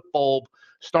tulip bulb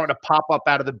starting to pop up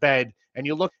out of the bed, and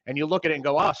you look at it and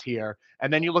go, us here,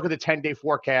 and then you look at the 10-day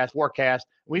forecast.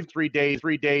 We have 3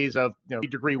 days of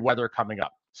degree weather coming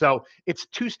up. So it's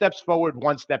 2 steps forward,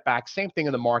 1 step back. Same thing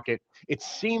in the market. It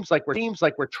seems like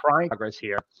we're trying progress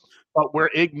here, but we're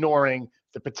ignoring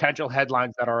the potential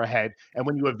headlines that are ahead. And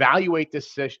when you evaluate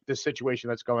this situation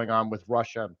that's going on with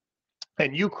Russia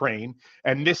and Ukraine,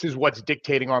 and this is what's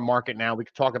dictating our market now. We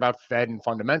could talk about Fed and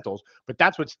fundamentals, but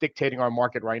that's what's dictating our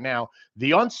market right now.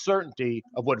 The uncertainty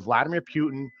of what Vladimir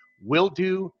Putin will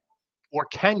do or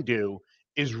can do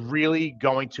is really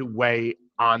going to weigh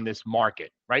on this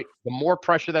market, right? The more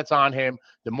pressure that's on him,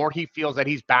 the more he feels that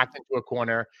he's backed into a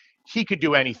corner. He could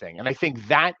do anything. And I think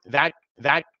that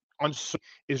uncertainty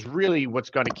is really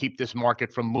what's going to keep this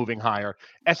market from moving higher.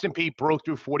 S&P broke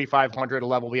through 4,500, a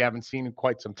level we haven't seen in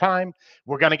quite some time.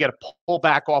 We're going to get a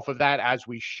pullback off of that, as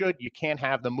we should. You can't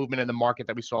have the movement in the market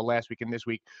that we saw last week and this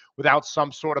week without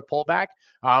some sort of pullback.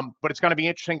 But it's going to be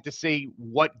interesting to see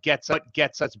what gets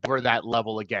us over that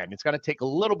level again. It's going to take a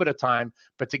little bit of time,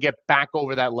 but to get back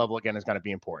over that level again is going to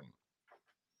be important.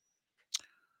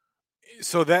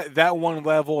 So that one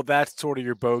level, that's sort of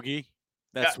your bogey.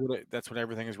 That's what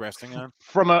everything is resting on.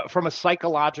 From a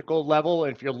psychological level,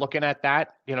 if you're looking at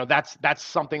that, that's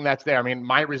something that's there. I mean,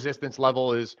 my resistance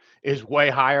level is way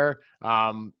higher.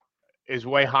 Is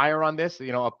way higher on this,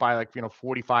 up by like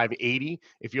 45.80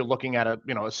 if you're looking at a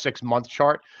 6-month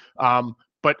chart.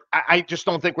 But I just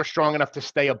don't think we're strong enough to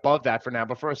stay above that for now.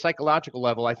 But for a psychological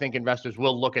level, I think investors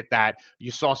will look at that.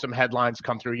 You saw some headlines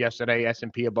come through yesterday,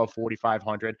 S&P above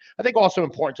 4,500. I think also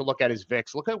important to look at is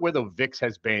VIX. Look at where the VIX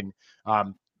has been.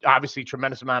 Obviously,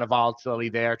 tremendous amount of volatility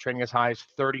there, trading as high as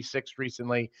 36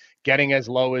 recently, getting as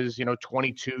low as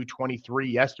 22, 23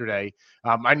 yesterday.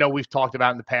 I know we've talked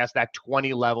about in the past that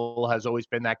 20 level has always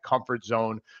been that comfort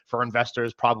zone for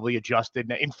investors, probably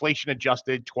adjusted, inflation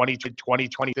adjusted 20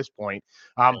 at this point.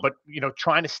 But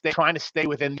trying to stay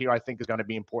within here, I think, is going to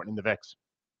be important in the VIX.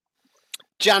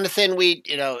 Jonathan,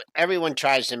 everyone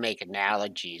tries to make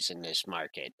analogies in this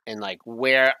market, and like,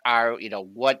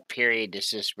 what period does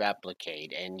this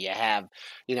replicate? And you have,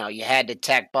 you had the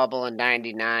tech bubble in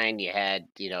 '99, you had,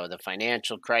 the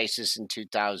financial crisis in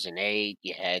 2008,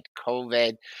 you had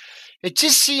COVID. It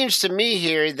just seems to me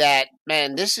here that,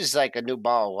 man, this is like a new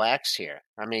ball of wax here.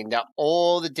 I mean,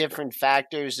 all the different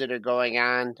factors that are going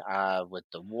on with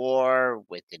the war,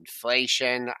 with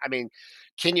inflation. I mean,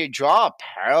 can you draw a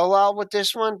parallel with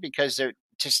this one? Because they're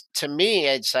just, to me,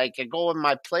 it's like I go in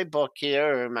my playbook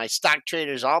here or my stock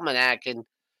trader's almanac, and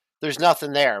there's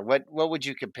nothing there. What would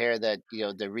you compare the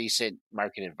recent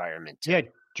market environment to? Yeah,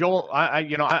 Joel, I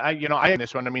in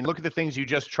this one. I mean, look at the things you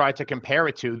just tried to compare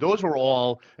it to. Those were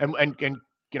all and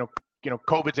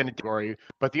COVID's in a category,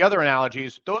 but the other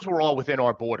analogies, those were all within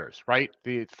our borders, right?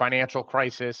 The financial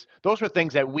crisis, those were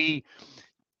things that we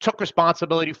took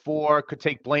responsibility for, could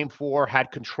take blame for,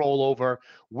 had control over.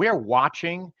 We're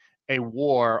watching a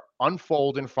war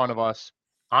unfold in front of us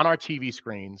on our TV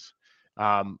screens,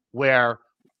 where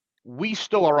we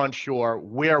still are unsure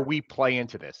where we play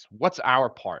into this. What's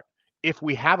our part, if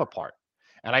we have a part?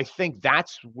 And I think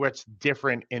that's what's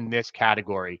different in this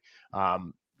category.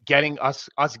 Getting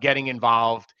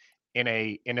involved in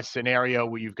a scenario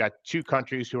where you've got two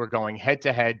countries who are going head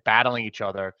to head, battling each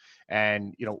other,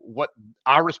 and what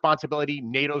our responsibility,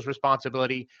 NATO's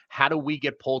responsibility, how do we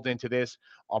get pulled into this?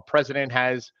 Our president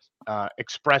has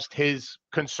expressed his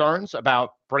concerns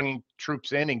about bringing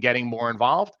troops in and getting more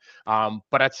involved.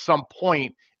 But at some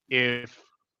point, if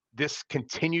this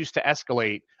continues to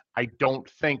escalate, I don't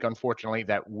think, unfortunately,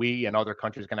 that we and other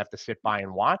countries are going to have to sit by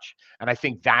and watch. And I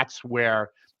think that's where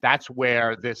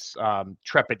this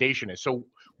trepidation is. So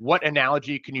what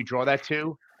analogy can you draw that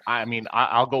to? I mean,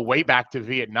 I'll go way back to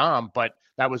Vietnam, but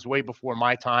that was way before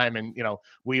my time. And,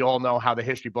 we all know how the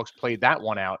history books played that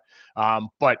one out.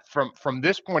 But from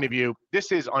this point of view,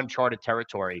 this is uncharted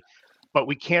territory. But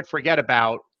we can't forget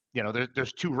about,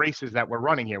 there's two races that we're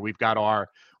running here. We've got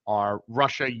our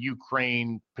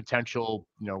Russia-Ukraine potential,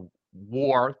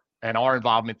 war and our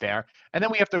involvement there. And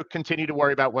then we have to continue to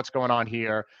worry about what's going on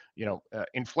here,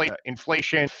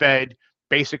 inflation, Fed,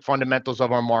 basic fundamentals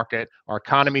of our market, our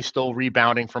economy still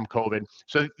rebounding from COVID.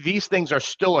 So these things are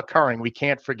still occurring. We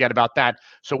can't forget about that.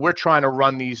 So we're trying to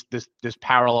run this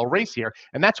parallel race here.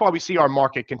 And that's why we see our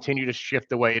market continue to shift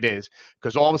the way it is,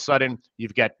 because all of a sudden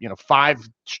you've got, 5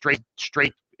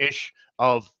 straight-ish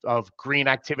of green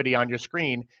activity on your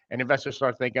screen, and investors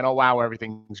start thinking, oh, wow,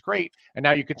 everything's great. And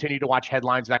now you continue to watch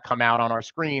headlines that come out on our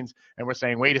screens, and we're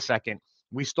saying, wait a second,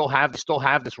 we still have this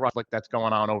conflict that's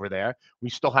going on over there. We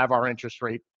still have our interest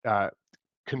rate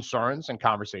concerns and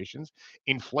conversations.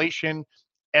 Inflation,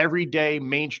 everyday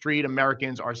Main Street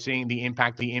Americans are seeing the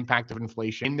impact of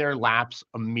inflation in their laps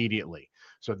immediately.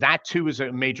 So that too is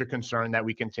a major concern that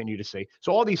we continue to see.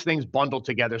 So all these things bundled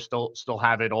together still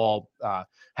have it all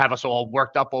have us all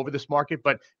worked up over this market.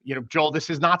 But Joel, this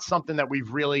is not something that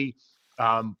we've really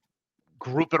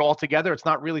group it all together. It's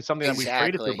not really something that we've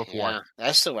traded through before. Yeah,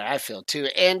 that's the way I feel too.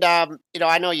 And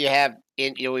I know you have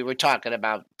we were talking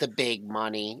about the big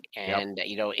money and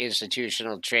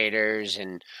institutional traders,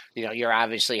 and you're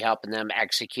obviously helping them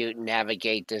execute and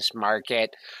navigate this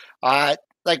market. I'm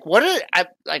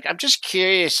just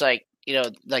curious, like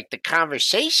the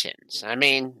conversations. I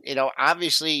mean,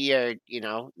 obviously you're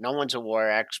no one's a war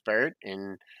expert,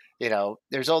 and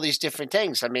there's all these different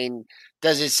things. I mean,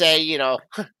 does it say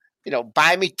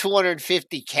buy me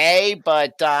 $250K,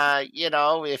 but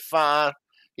if a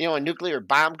nuclear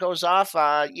bomb goes off,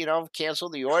 cancel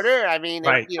the order? I mean,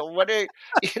 right. What are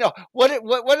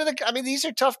the? I mean, these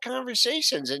are tough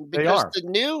conversations, and because the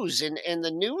news and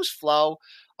the news flow,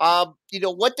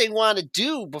 what they want to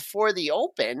do before the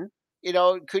open,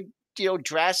 could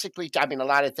drastically. I mean, a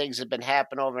lot of things have been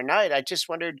happening overnight. I just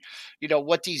wondered,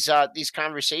 what these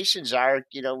conversations are,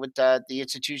 with the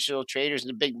institutional traders and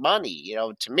the big money.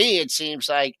 To me, it seems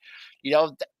like,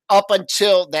 up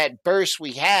until that burst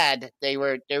we had,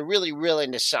 they're really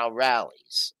willing to sell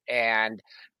rallies, and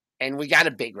we got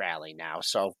a big rally now.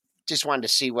 So just wanted to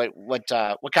see what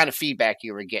kind of feedback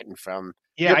you were getting from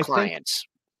your clients.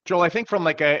 Joel, I think from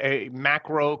like a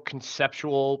macro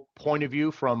conceptual point of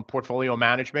view from portfolio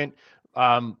management,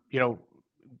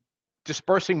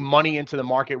 dispersing money into the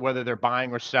market, whether they're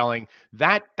buying or selling,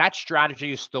 that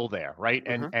strategy is still there, right?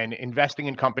 And investing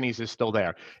in companies is still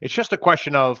there. It's just a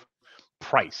question of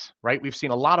price, right? We've seen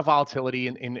a lot of volatility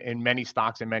in many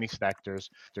stocks and many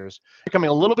sectors. There's becoming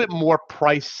a little bit more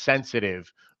price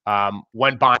sensitive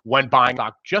when buying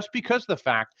stock, just because the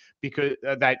fact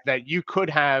that you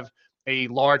could have a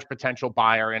large potential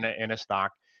buyer in a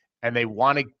stock, and they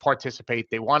want to participate,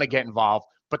 they want to get involved,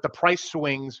 but the price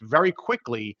swings very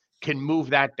quickly can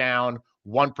move that down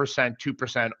 1%,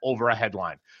 2% over a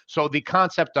headline. So the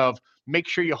concept of make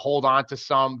sure you hold on to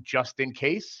some just in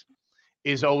case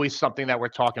is always something that we're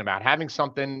talking about. Having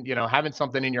something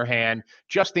in your hand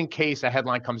just in case a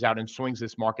headline comes out and swings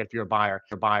this market. If you're a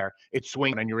buyer, it's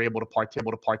swinging and you're able to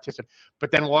participate. But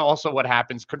then also what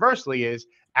happens conversely is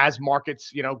as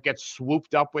markets, get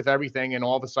swooped up with everything and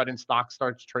all of a sudden stock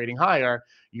starts trading higher,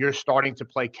 you're starting to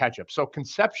play catch up. So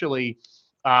conceptually,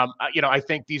 I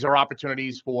think these are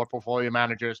opportunities for portfolio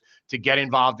managers to get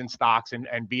involved in stocks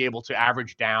and be able to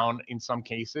average down in some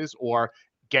cases, or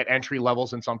get entry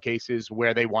levels in some cases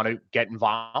where they want to get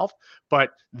involved.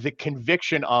 But the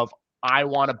conviction of, I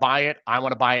want to buy it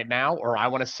now, or I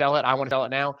want to sell it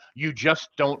now, you just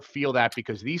don't feel that,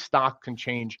 because these stocks can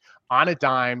change on a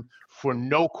dime for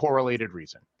no correlated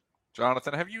reason.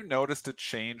 Jonathan, have you noticed a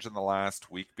change in the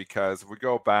last week? Because if we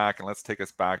go back, and let's take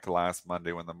us back to last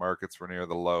Monday when the markets were near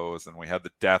the lows and we had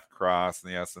the death cross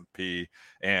in the S&P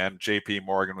and JP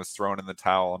Morgan was thrown in the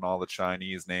towel and all the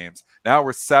Chinese names. Now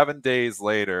we're 7 days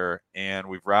later and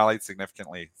we've rallied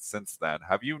significantly since then.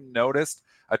 Have you noticed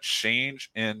a change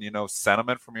in,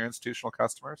 sentiment from your institutional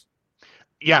customers?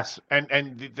 Yes.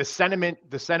 And the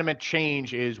sentiment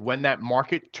change is when that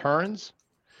market turns,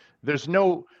 there's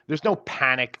no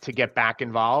panic to get back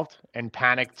involved and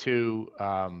panic to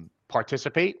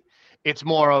participate. It's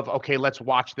more of, okay, let's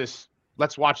watch this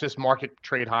market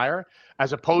trade higher,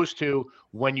 as opposed to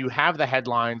when you have the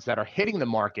headlines that are hitting the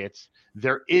markets,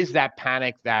 there is that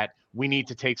panic that we need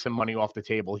to take some money off the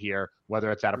table here,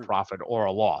 whether it's at a profit or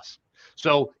a loss.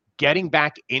 So getting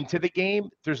back into the game,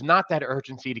 there's not that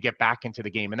urgency to get back into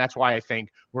the game. And that's why I think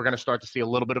we're going to start to see a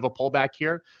little bit of a pullback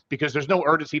here, because there's no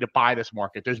urgency to buy this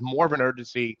market. There's more of an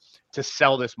urgency to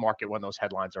sell this market when those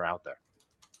headlines are out there.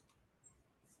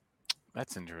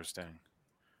 That's interesting.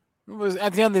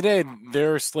 At the end of the day,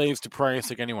 they're slaves to price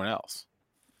like anyone else.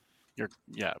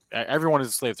 Everyone is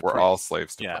a slave to price. We're all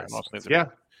slaves to price. All slaves to price.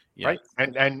 Yeah. Right.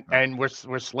 And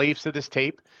we're slaves to this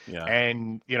tape. Yeah.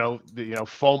 And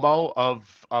FOMO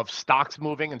of stocks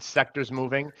moving and sectors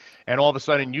moving, and all of a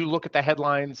sudden you look at the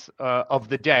headlines of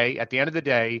the day at the end of the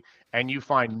day, and you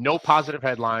find no positive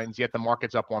headlines, yet the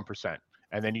market's up 1%,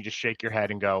 and then you just shake your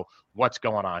head and go, "What's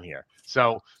going on here?"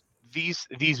 So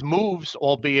these moves,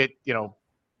 albeit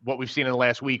what we've seen in the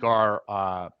last week,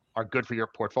 are good for your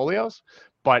portfolios,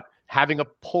 but having a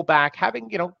pullback, having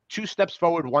 2 steps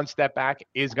forward, 1 step back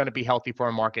is going to be healthy for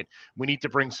a market. We need to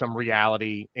bring some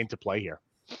reality into play here.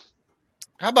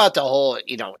 How about the whole,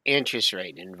 interest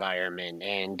rate environment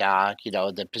and,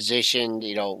 the position,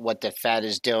 what the Fed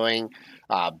is doing,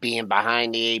 being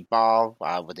behind the 8 ball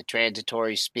with the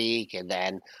transitory speak. And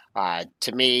then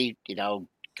to me,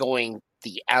 going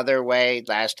the other way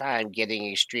last time,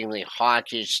 getting extremely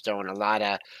hawkish, throwing a lot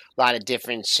of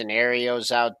different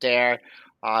scenarios out there.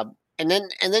 And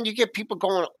then you get people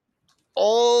going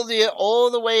all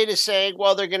the way to saying,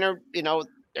 well, they're going to,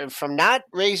 from not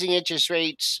raising interest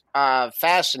rates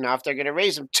fast enough, they're going to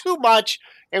raise them too much,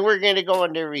 and we're going to go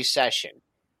into recession.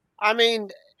 I mean,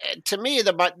 to me,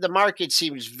 the market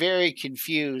seems very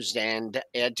confused, and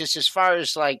just as far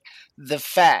as like the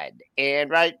Fed,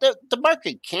 and right, the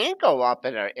market can go up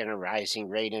in a rising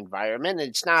rate environment.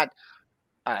 It's not.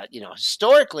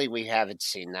 Historically we haven't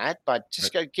seen that, but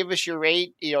just give us your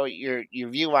rate, your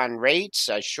view on rates,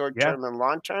 short term and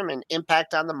long term, and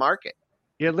impact on the market.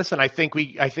 Yeah, listen, I think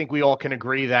we all can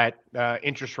agree that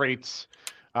interest rates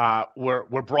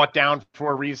were brought down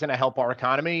for a reason, to help our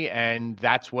economy, and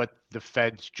that's what the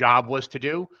Fed's job was to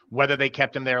do. Whether they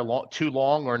kept them there too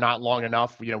long or not long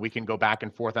enough, we can go back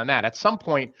and forth on that. At some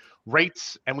point,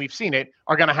 rates, and we've seen it,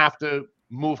 are going to have to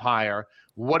move higher.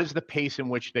 What is the pace in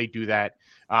which they do that?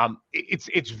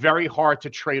 It's very hard to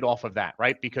trade off of that,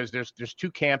 right? Because there's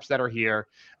 2 camps that are here,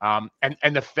 and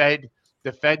the Fed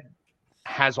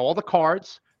has all the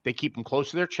cards. They keep them close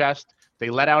to their chest. They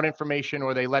let out information,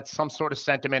 or they let some sort of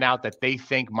sentiment out that they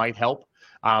think might help.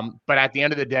 But at the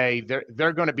end of the day,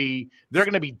 they're going to be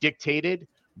dictated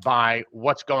by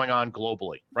what's going on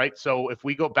globally, right? So if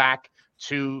we go back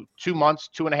to 2 months,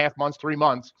 2.5 months, 3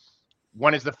 months.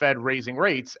 When is the Fed raising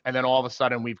rates? And then all of a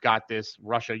sudden we've got this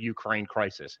Russia-Ukraine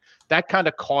crisis. That kind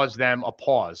of caused them a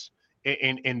pause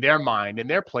in their mind, in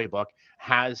their playbook,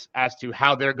 as to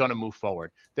how they're going to move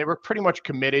forward. They were pretty much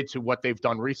committed to what they've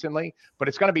done recently, but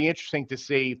it's going to be interesting to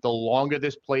see the longer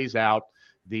this plays out,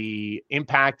 the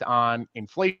impact on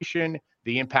inflation,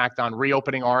 the impact on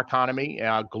reopening our economy,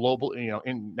 global,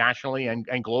 nationally and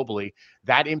globally,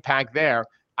 that impact there.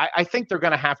 I think they're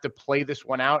going to have to play this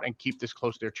one out and keep this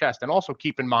close to their chest. And also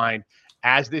keep in mind,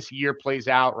 as this year plays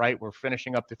out, right, we're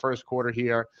finishing up the first quarter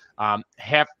here.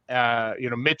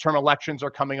 Midterm elections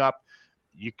are coming up.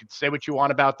 You could say what you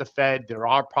want about the Fed. There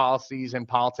are policies and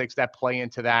politics that play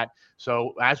into that.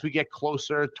 So as we get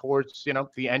closer towards,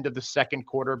 the end of the second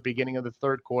quarter, beginning of the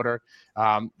third quarter,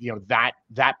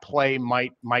 that play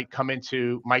might come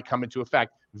into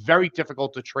effect. Very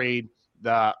difficult to trade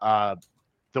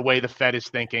the way the Fed is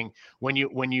thinking. When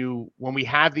we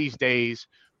have these days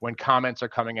when comments are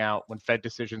coming out, when Fed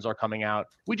decisions are coming out,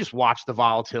 we just watch the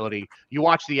volatility. You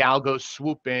watch the algos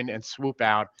swoop in and swoop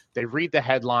out. They read the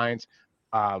headlines,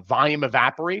 volume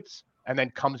evaporates, and then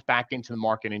comes back into the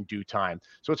market in due time.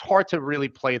 So it's hard to really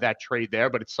play that trade there,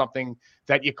 but it's something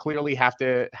that you clearly have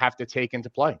to take into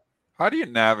play. How do you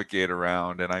navigate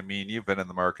around? And I mean, you've been in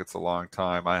the markets a long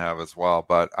time. I have as well.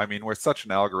 But I mean, we're such an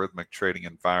algorithmic trading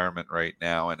environment right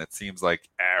now, and it seems like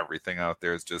everything out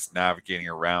there is just navigating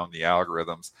around the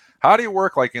algorithms. How do you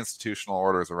work like institutional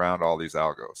orders around all these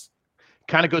algos?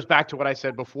 Kind of goes back to what I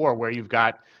said before, where you've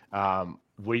got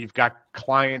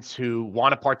clients who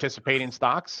want to participate in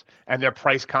stocks and they're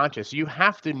price conscious. You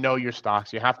have to know your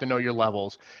stocks, you have to know your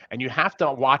levels, and you have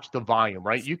to watch the volume,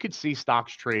 right? You could see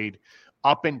stocks trade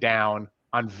up and down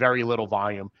on very little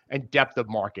volume and depth of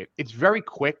market. It's very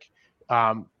quick.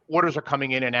 Orders are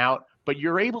coming in and out, but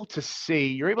you're able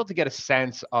to get a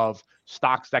sense of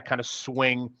stocks that kind of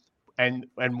swing. And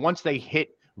once they hit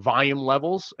volume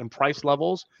levels and price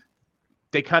levels,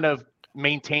 they kind of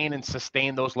maintain and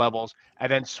sustain those levels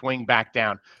and then swing back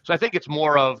down. So I think it's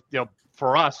more of,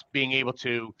 for us being able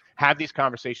to have these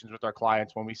conversations with our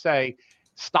clients when we say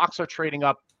stocks are trading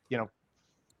up,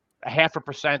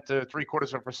 0.5% to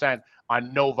 0.75%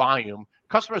 on no volume.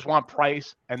 Customers want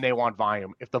price and they want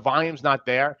volume. If the volume's not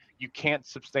there, you can't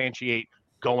substantiate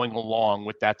going along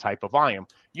with that type of volume.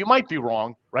 You might be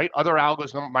wrong, right? Other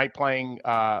algos might playing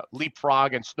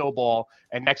leapfrog and snowball,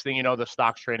 and next thing you know, the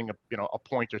stock's trading a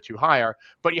point or two higher.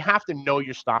 But you have to know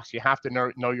your stocks. You have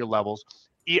to know your levels.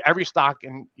 Every stock,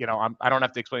 and I don't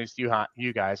have to explain this to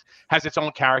you guys, has its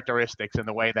own characteristics in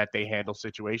the way that they handle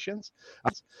situations.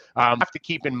 Have to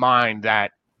keep in mind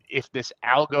that if this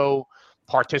algo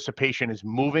participation is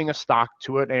moving a stock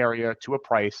to an area, to a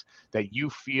price that you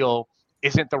feel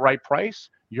isn't the right price,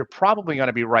 you're probably going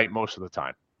to be right most of the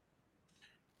time.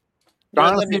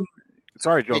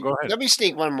 Sorry, Joe, go ahead. Let me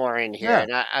sneak one more in here. Yeah.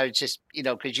 And I was just,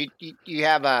 because you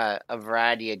have a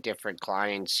variety of different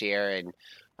clients here, and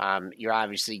you're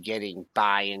obviously getting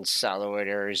buy and sell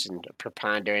orders and a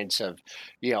preponderance of,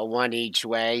 one each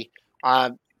way.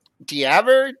 Do you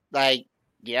ever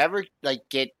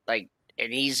get like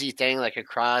an easy thing like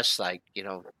across, like,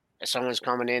 if someone's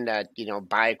coming in to,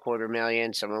 buy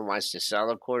 $250,000, someone wants to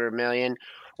sell $250,000,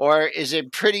 or is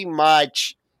it pretty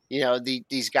much,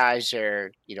 these guys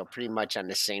are, pretty much on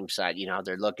the same side,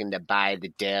 they're looking to buy the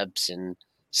dips and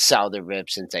sell the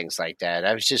rips and things like that.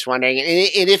 I was just wondering,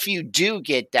 and if you do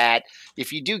get that,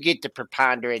 if you do get the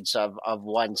preponderance of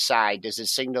one side, does it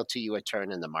signal to you a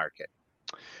turn in the market?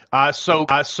 So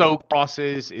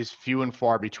crosses is few and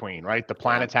far between, right? The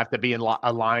planets have to be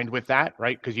aligned with that,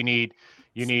 right? Because you need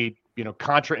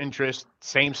contra interest,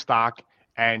 same stock,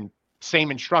 and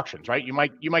same instructions, right? You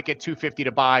might get 250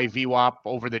 to buy VWAP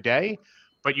over the day,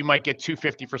 but you might get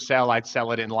 250 for sell. I'd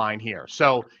sell it in line here,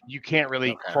 so you can't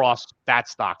really cross that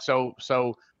stock. So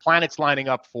planets lining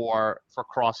up for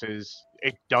crosses,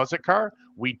 it does occur.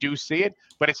 We do see it,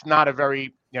 but it's not a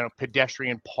very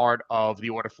pedestrian part of the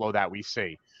order flow that we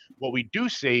see. What we do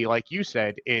see, like you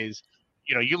said, is,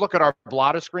 you look at our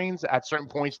blotter screens at certain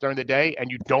points during the day and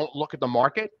you don't look at the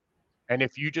market. And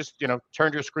if you just,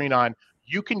 turn your screen on,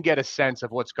 you can get a sense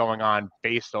of what's going on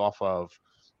based off of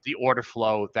the order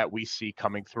flow that we see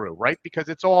coming through, right? Because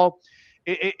it all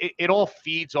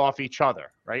feeds off each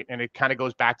other, right? And it kind of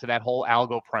goes back to that whole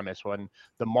algo premise. When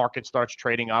the market starts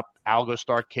trading up, algos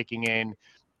start kicking in,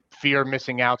 fear of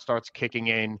missing out starts kicking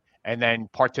in, and then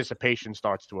participation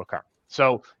starts to occur.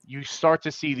 So you start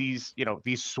to see these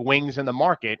swings in the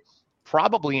market,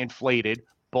 probably inflated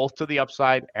both to the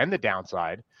upside and the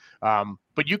downside.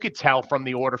 But you could tell from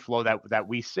the order flow that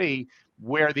we see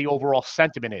where the overall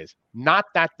sentiment is. Not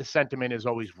that the sentiment is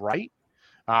always right,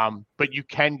 but you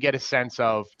can get a sense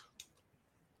of,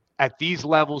 at these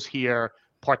levels here,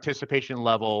 participation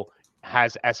level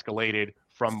has escalated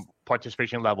from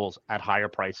participation levels at higher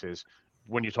prices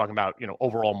when you're talking about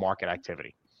overall market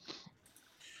activity.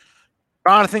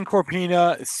 Jonathan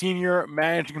Corpina, Senior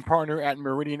Managing Partner at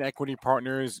Meridian Equity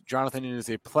Partners. Jonathan, it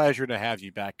is a pleasure to have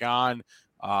you back on.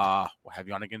 We'll have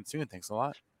you on again soon. Thanks a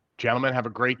lot. Gentlemen, have a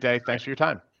great day. Thanks for your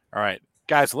time. All right,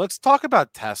 guys, let's talk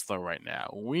about Tesla right now.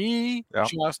 We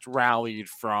just rallied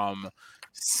from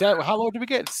how low did we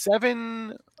get?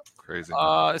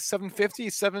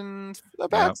 750,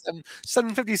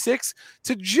 756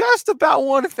 to just about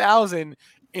 1,000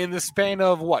 in the span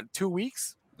of what, 2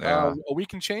 weeks? A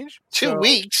week and change? 2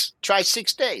 weeks? Try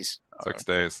 6 days. 6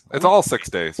 days. It's all 6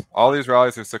 days. All these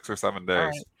rallies are 6 or 7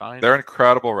 days. Right, they're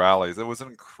incredible rallies. It was an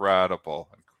incredible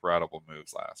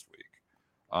moves last week.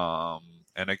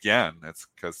 And again, it's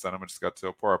because sentiment just got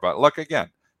so poor. But look again,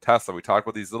 Tesla, we talked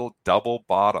about these little double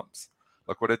bottoms.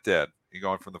 Look what it did. You're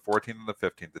going from the 14th and the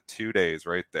 15th, the 2 days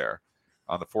right there.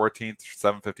 On the 14th,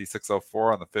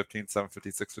 756.04. On the 15th,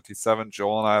 756.57.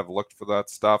 Joel and I have looked for that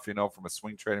stuff, from a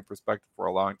swing trading perspective for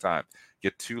a long time.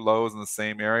 Get two lows in the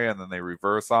same area, and then they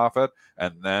reverse off it,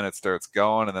 and then it starts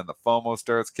going, and then the FOMO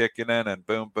starts kicking in, and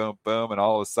boom, boom, boom, and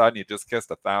all of a sudden you just kissed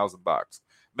 $1,000.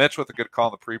 Mitch with a good call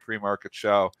in the pre-market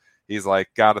show. He's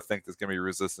like, got to think there's going to be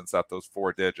resistance at those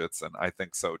 4 digits, and I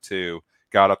think so too.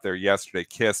 Got up there yesterday,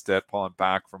 kissed it, pulling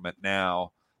back from it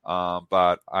now.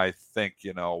 But I think,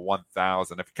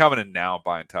 1,000. If you're coming in now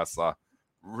buying Tesla,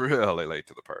 really late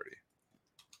to the party.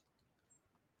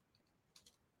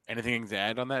 Anything to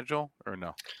add on that, Joel, or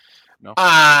no? No.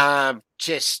 I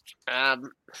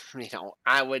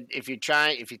would, if you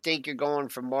think you're going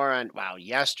for more on,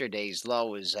 yesterday's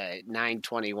low is at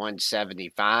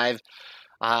 921.75.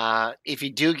 If you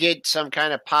do get some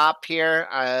kind of pop here,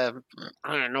 I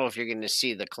don't know if you're going to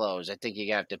see the close. I think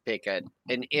you have to pick an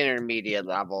intermediate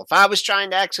level. If I was trying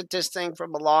to exit this thing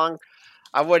from a long,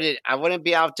 I wouldn't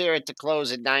be out there at the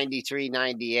close at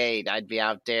 93.98. I'd be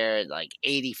out there at like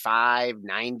 85,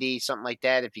 90, something like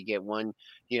that. If you get one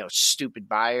stupid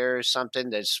buyer or something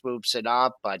that swoops it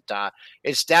up. But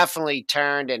it's definitely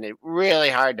turned, and it's really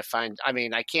hard to find. I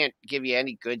mean, I can't give you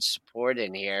any good support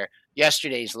in here.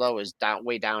 Yesterday's low is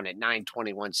way down at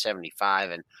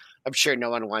 921.75, and I'm sure no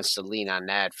one wants to lean on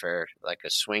that for like a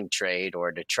swing trade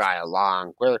or to try a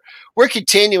long. We're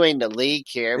continuing to leak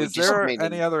here. Is there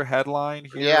any other headline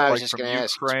here? Yeah, I was like just from going to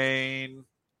ask. Ukraine,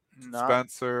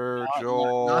 Spencer,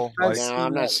 Joel. No,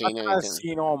 I'm not seeing anything. I've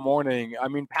seen all morning. I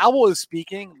mean, Powell is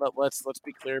speaking, but let's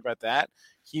be clear about that.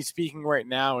 He's speaking right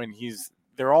now, and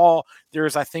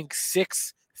there's I think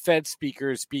 6 Fed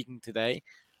speakers speaking today.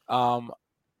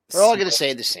 They're all going to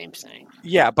say the same thing.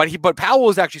 Yeah, but Powell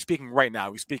is actually speaking right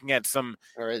now. He's speaking at some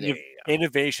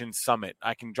innovation summit.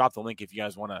 I can drop the link if you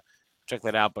guys want to check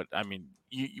that out. But I mean,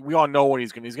 we all know what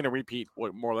he's going to repeat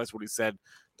more or less what he said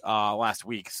last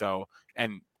week. So,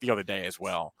 and the other day as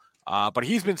well. But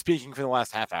he's been speaking for the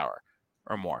last half hour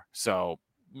or more. So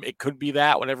it could be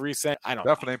that whatever he said. I don't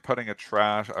definitely know. Putting a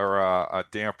trash or a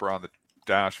damper on the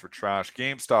dash for trash.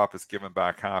 GameStop is giving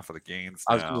back half of the gains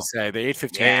now. I was going to say the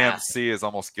 815. AMC is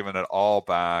almost giving it all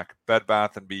back. Bed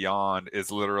Bath & Beyond is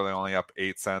literally only up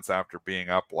 8 cents after being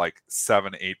up like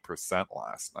 7-8%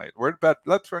 last night.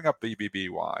 Let's bring up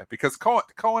BBBY because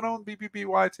Cohen owned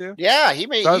BBBY too. Yeah, he's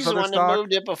the one that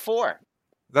moved it before.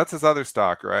 That's his other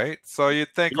stock, right? So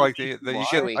you'd think like I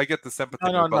get the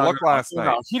sympathy, last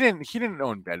night he didn't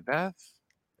own Bed Bath.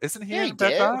 Isn't he? Yeah, he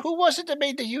did. Who was it that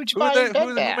made the huge buy in Bed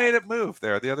Bath? Who made it move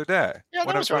there the other day? Yeah,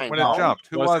 when that was when it jumped.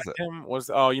 Who was it? Him?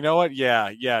 You know what?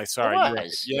 Yeah. Sorry.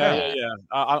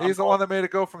 Yeah. He's the one that made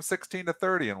it go from 16 to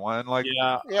 30 in an hour, in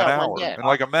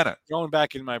like a minute. Going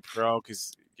back in my pro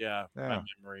because my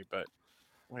memory, but.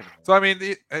 So I mean,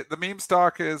 the meme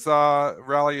stock is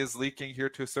rally is leaking here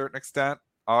to a certain extent.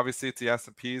 Obviously, it's the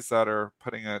S&Ps that are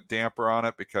putting a damper on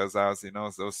it because, as you know,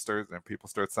 people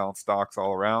start selling stocks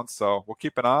all around. So we'll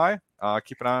keep an eye.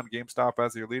 Keep an eye on GameStop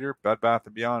as your leader, Bed Bath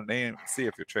 & Beyond, and see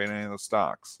if you're trading any of those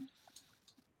stocks.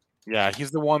 Yeah,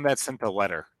 he's the one that sent the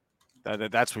letter.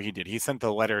 That's what he did. He sent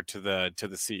the letter to the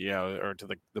CEO or to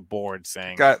the board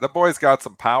saying, "The boy's got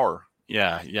some power."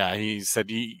 Yeah. He said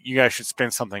you guys should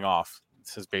spin something off.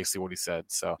 This is basically what he said.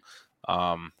 So.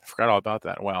 I forgot all about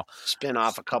that. Well, spin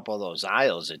off a couple of those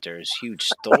aisles that there's huge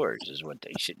stores is what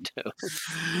they should do.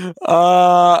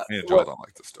 Joel don't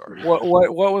like the store.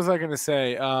 What was I going to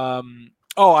say?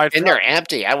 They're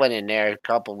empty. I went in there a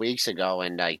couple weeks ago,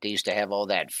 and like they used to have all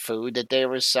that food that they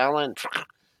were selling.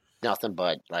 Nothing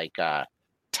but like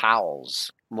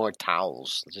towels, more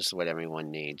towels, just what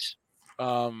everyone needs.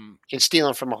 You can steal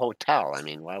them from a hotel. I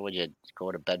mean, why would you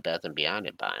go to Bed Bath & Beyond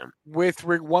and buy them?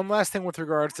 One last thing with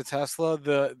regards to Tesla,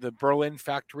 the Berlin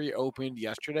factory opened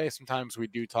yesterday. Sometimes we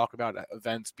do talk about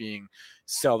events being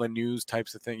sell the news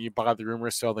types of thing. You buy the rumor,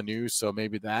 sell the news. So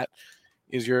maybe that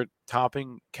is your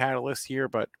topping catalyst here,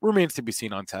 but remains to be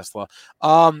seen on Tesla.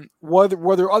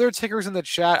 Were there other tickers in the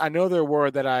chat? I know there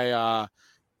were that I.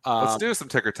 Let's do some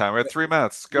ticker time. We have 3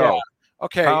 minutes. Go. Yeah.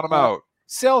 Okay. Count them out.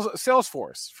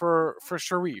 Salesforce for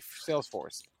Sharif.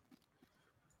 Salesforce.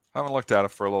 I haven't looked at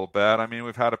it for a little bit. I mean,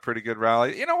 we've had a pretty good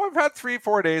rally. We've had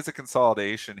 3-4 days of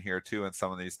consolidation here too in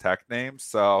some of these tech names.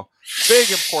 So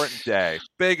big important day.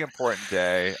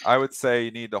 I would say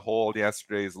you need to hold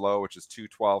yesterday's low, which is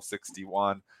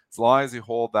 212.61. As long as you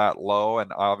hold that low,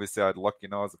 and obviously I'd look,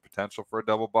 as a potential for a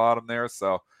double bottom there.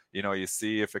 So you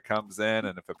see if it comes in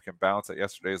and if it can bounce at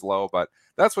yesterday's low. But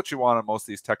that's what you want on most of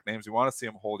these tech names. You want to see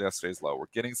them hold yesterday's low. We're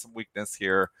getting some weakness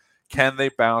here. Can they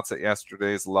bounce at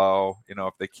yesterday's low?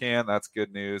 If they can, that's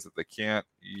good news. If they can't,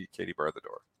 Katie, bar the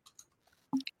door.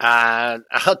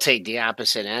 I'll take the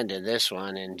opposite end of this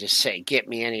one and just say get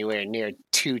me anywhere near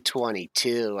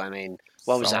 222. I mean,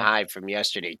 what was the high from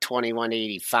yesterday?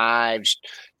 21.85.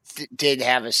 Did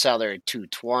have a seller at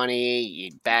 220.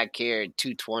 You back here at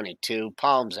 222.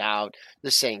 Palms out.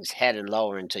 This thing's heading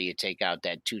lower until you take out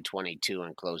that 222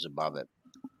 and close above it.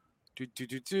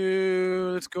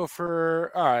 Let's go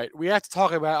for. All right, we have to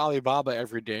talk about Alibaba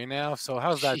every day now. So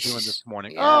how's that doing this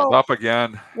morning? Yeah. Up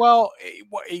again. Well,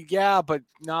 yeah, but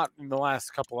not in the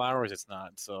last couple hours. It's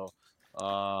not. So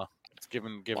it's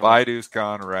given. Baidu's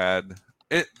gone red.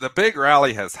 The big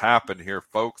rally has happened here,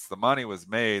 folks. The money was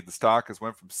made. The stock has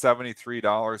went from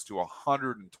 $73 to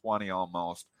 $120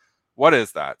 almost. What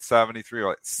is that? 73,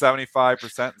 like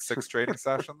 75% in 6 trading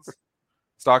sessions?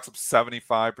 Stock's up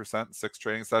 75% in 6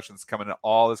 trading sessions, coming in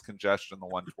all this congestion in the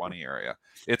 120 area.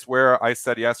 It's where I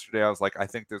said yesterday, I was like, I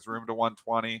think there's room to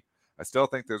 120. I still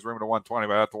think there's room to 120,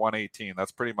 but at the 118,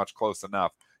 that's pretty much close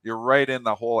enough. You're right in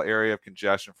the whole area of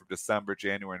congestion from December,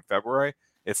 January, and February.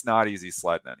 It's not easy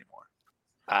sledding anymore.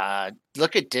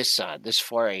 Look at this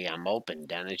 4 a.m. open,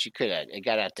 Dennis. You could have it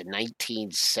got out to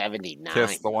 1979.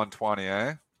 Kiss the 120,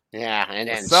 eh? Yeah, and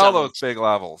then sell those big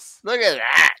levels. Look at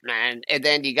that, man. And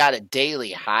then you got a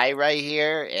daily high right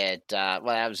here at that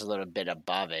was a little bit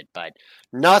above it, but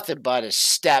nothing but a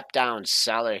step down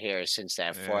seller here since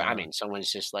that four. I mean,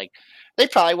 someone's just like they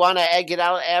probably want to get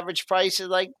out average price at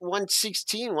like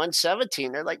 116,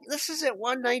 117. They're like, this is at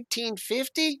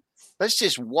 119.50. Let's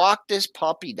just walk this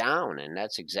puppy down. And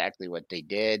that's exactly what they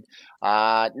did.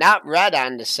 Not red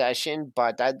on the session,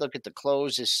 but I'd look at the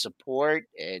close as support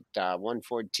at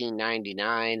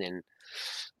 114.99. And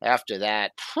after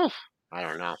that, I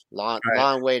don't know.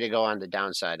 Long way to go on the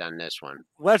downside on this one.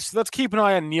 Let's keep an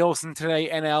eye on Nielsen today,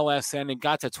 NLSN. It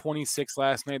got to 26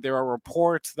 last night. There are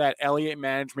reports that Elliott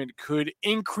Management could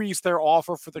increase their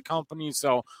offer for the company.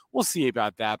 So we'll see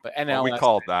about that. But NLSN. We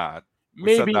called that.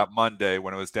 We said that Monday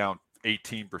when it was down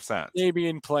 18%. Maybe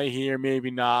in play here,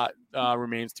 maybe not.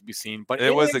 Remains to be seen. But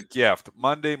it was a gift.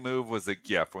 Monday move was a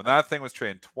gift. When that thing was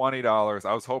trading $20,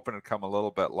 I was hoping it'd come a little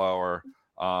bit lower,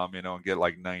 and get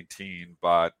like 19.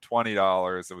 But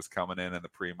 $20, it was coming in the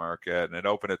pre-market, and it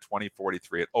opened at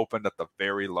 20.43. It opened at the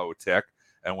very low tick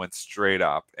and went straight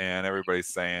up. And everybody's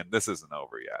saying this isn't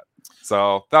over yet.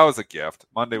 So that was a gift.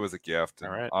 Monday was a gift.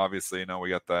 And obviously, we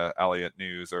got the Elliott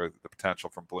news or the potential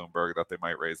from Bloomberg that they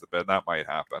might raise the bid. And that might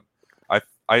happen.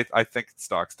 I think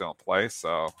stocks don't play,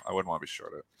 so I wouldn't want to be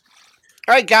short it.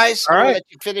 All right, guys. All right. Let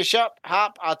you finish up.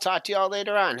 Hop. I'll talk to you all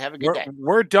later on. Have a good day.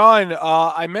 We're done.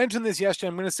 I mentioned this yesterday.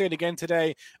 I'm going to say it again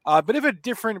today. Bit of a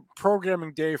different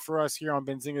programming day for us here on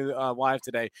Benzinga Live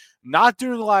today. Not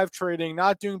doing live trading,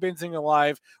 not doing Benzinga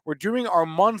Live. We're doing our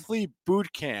monthly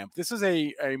boot camp. This is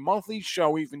a monthly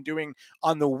show we've been doing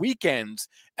on the weekends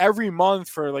every month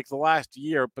for like the last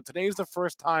year. But today is the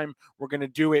first time we're going to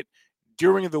do it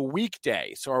during the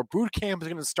weekday. So our boot camp is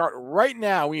going to start right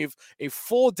now. We have a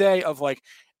full day of like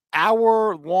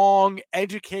hour-long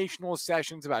educational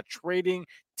sessions about trading,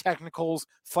 technicals,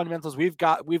 fundamentals. We've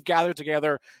gathered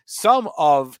together some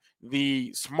of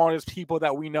the smartest people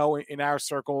that we know in our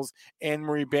circles: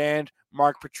 Anne-Marie Band,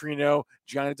 Mark Petrino,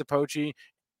 Gianni DePoci,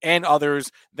 and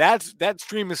others. That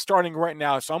stream is starting right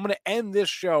now. So I'm going to end this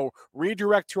show,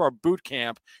 redirect to our boot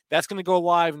camp. That's going to go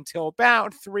live until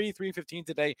about 3:15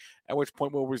 today, at which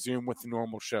point we'll resume with the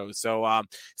normal show. So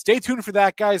stay tuned for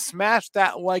that, guys. Smash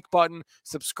that like button.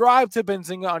 Subscribe to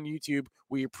Benzinga on YouTube.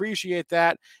 We appreciate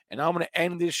that. And I'm going to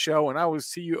end this show, and I will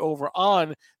see you over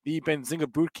on the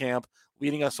Benzinga boot camp.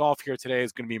 Leading us off here today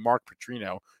is going to be Mark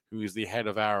Petrino, who is the head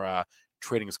of our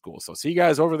trading school. So see you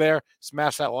guys over there.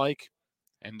 Smash that like.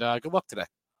 And good luck today.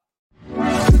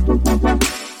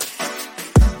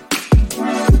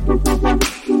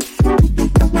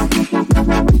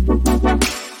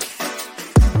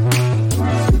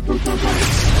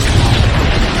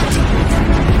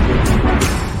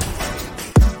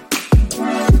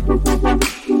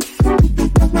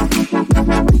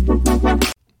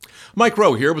 Mike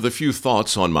Rowe here with a few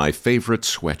thoughts on my favorite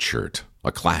sweatshirt.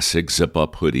 A classic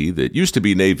zip-up hoodie that used to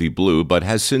be navy blue but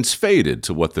has since faded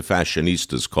to what the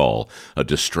fashionistas call a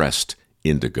distressed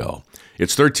indigo.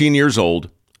 It's 13 years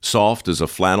old, soft as a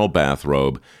flannel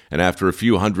bathrobe, and after a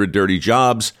few hundred dirty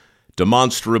jobs,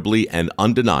 demonstrably and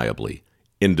undeniably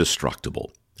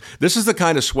indestructible. This is the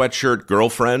kind of sweatshirt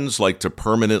girlfriends like to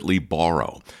permanently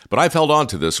borrow. But I've held on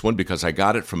to this one because I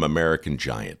got it from American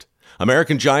Giant.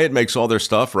 American Giant makes all their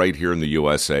stuff right here in the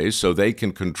USA so they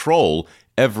can control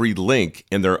every link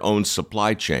in their own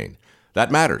supply chain.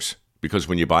 That matters because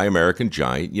when you buy American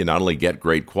Giant, you not only get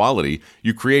great quality,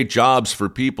 you create jobs for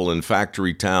people in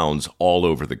factory towns all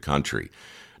over the country.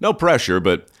 No pressure,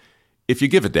 but if you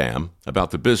give a damn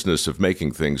about the business of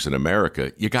making things in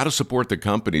America, you got to support the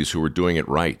companies who are doing it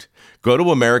right. Go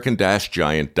to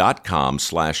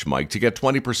american-giant.com/Mike to get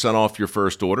 20% off your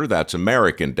first order. That's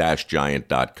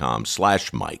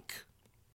american-giant.com/Mike.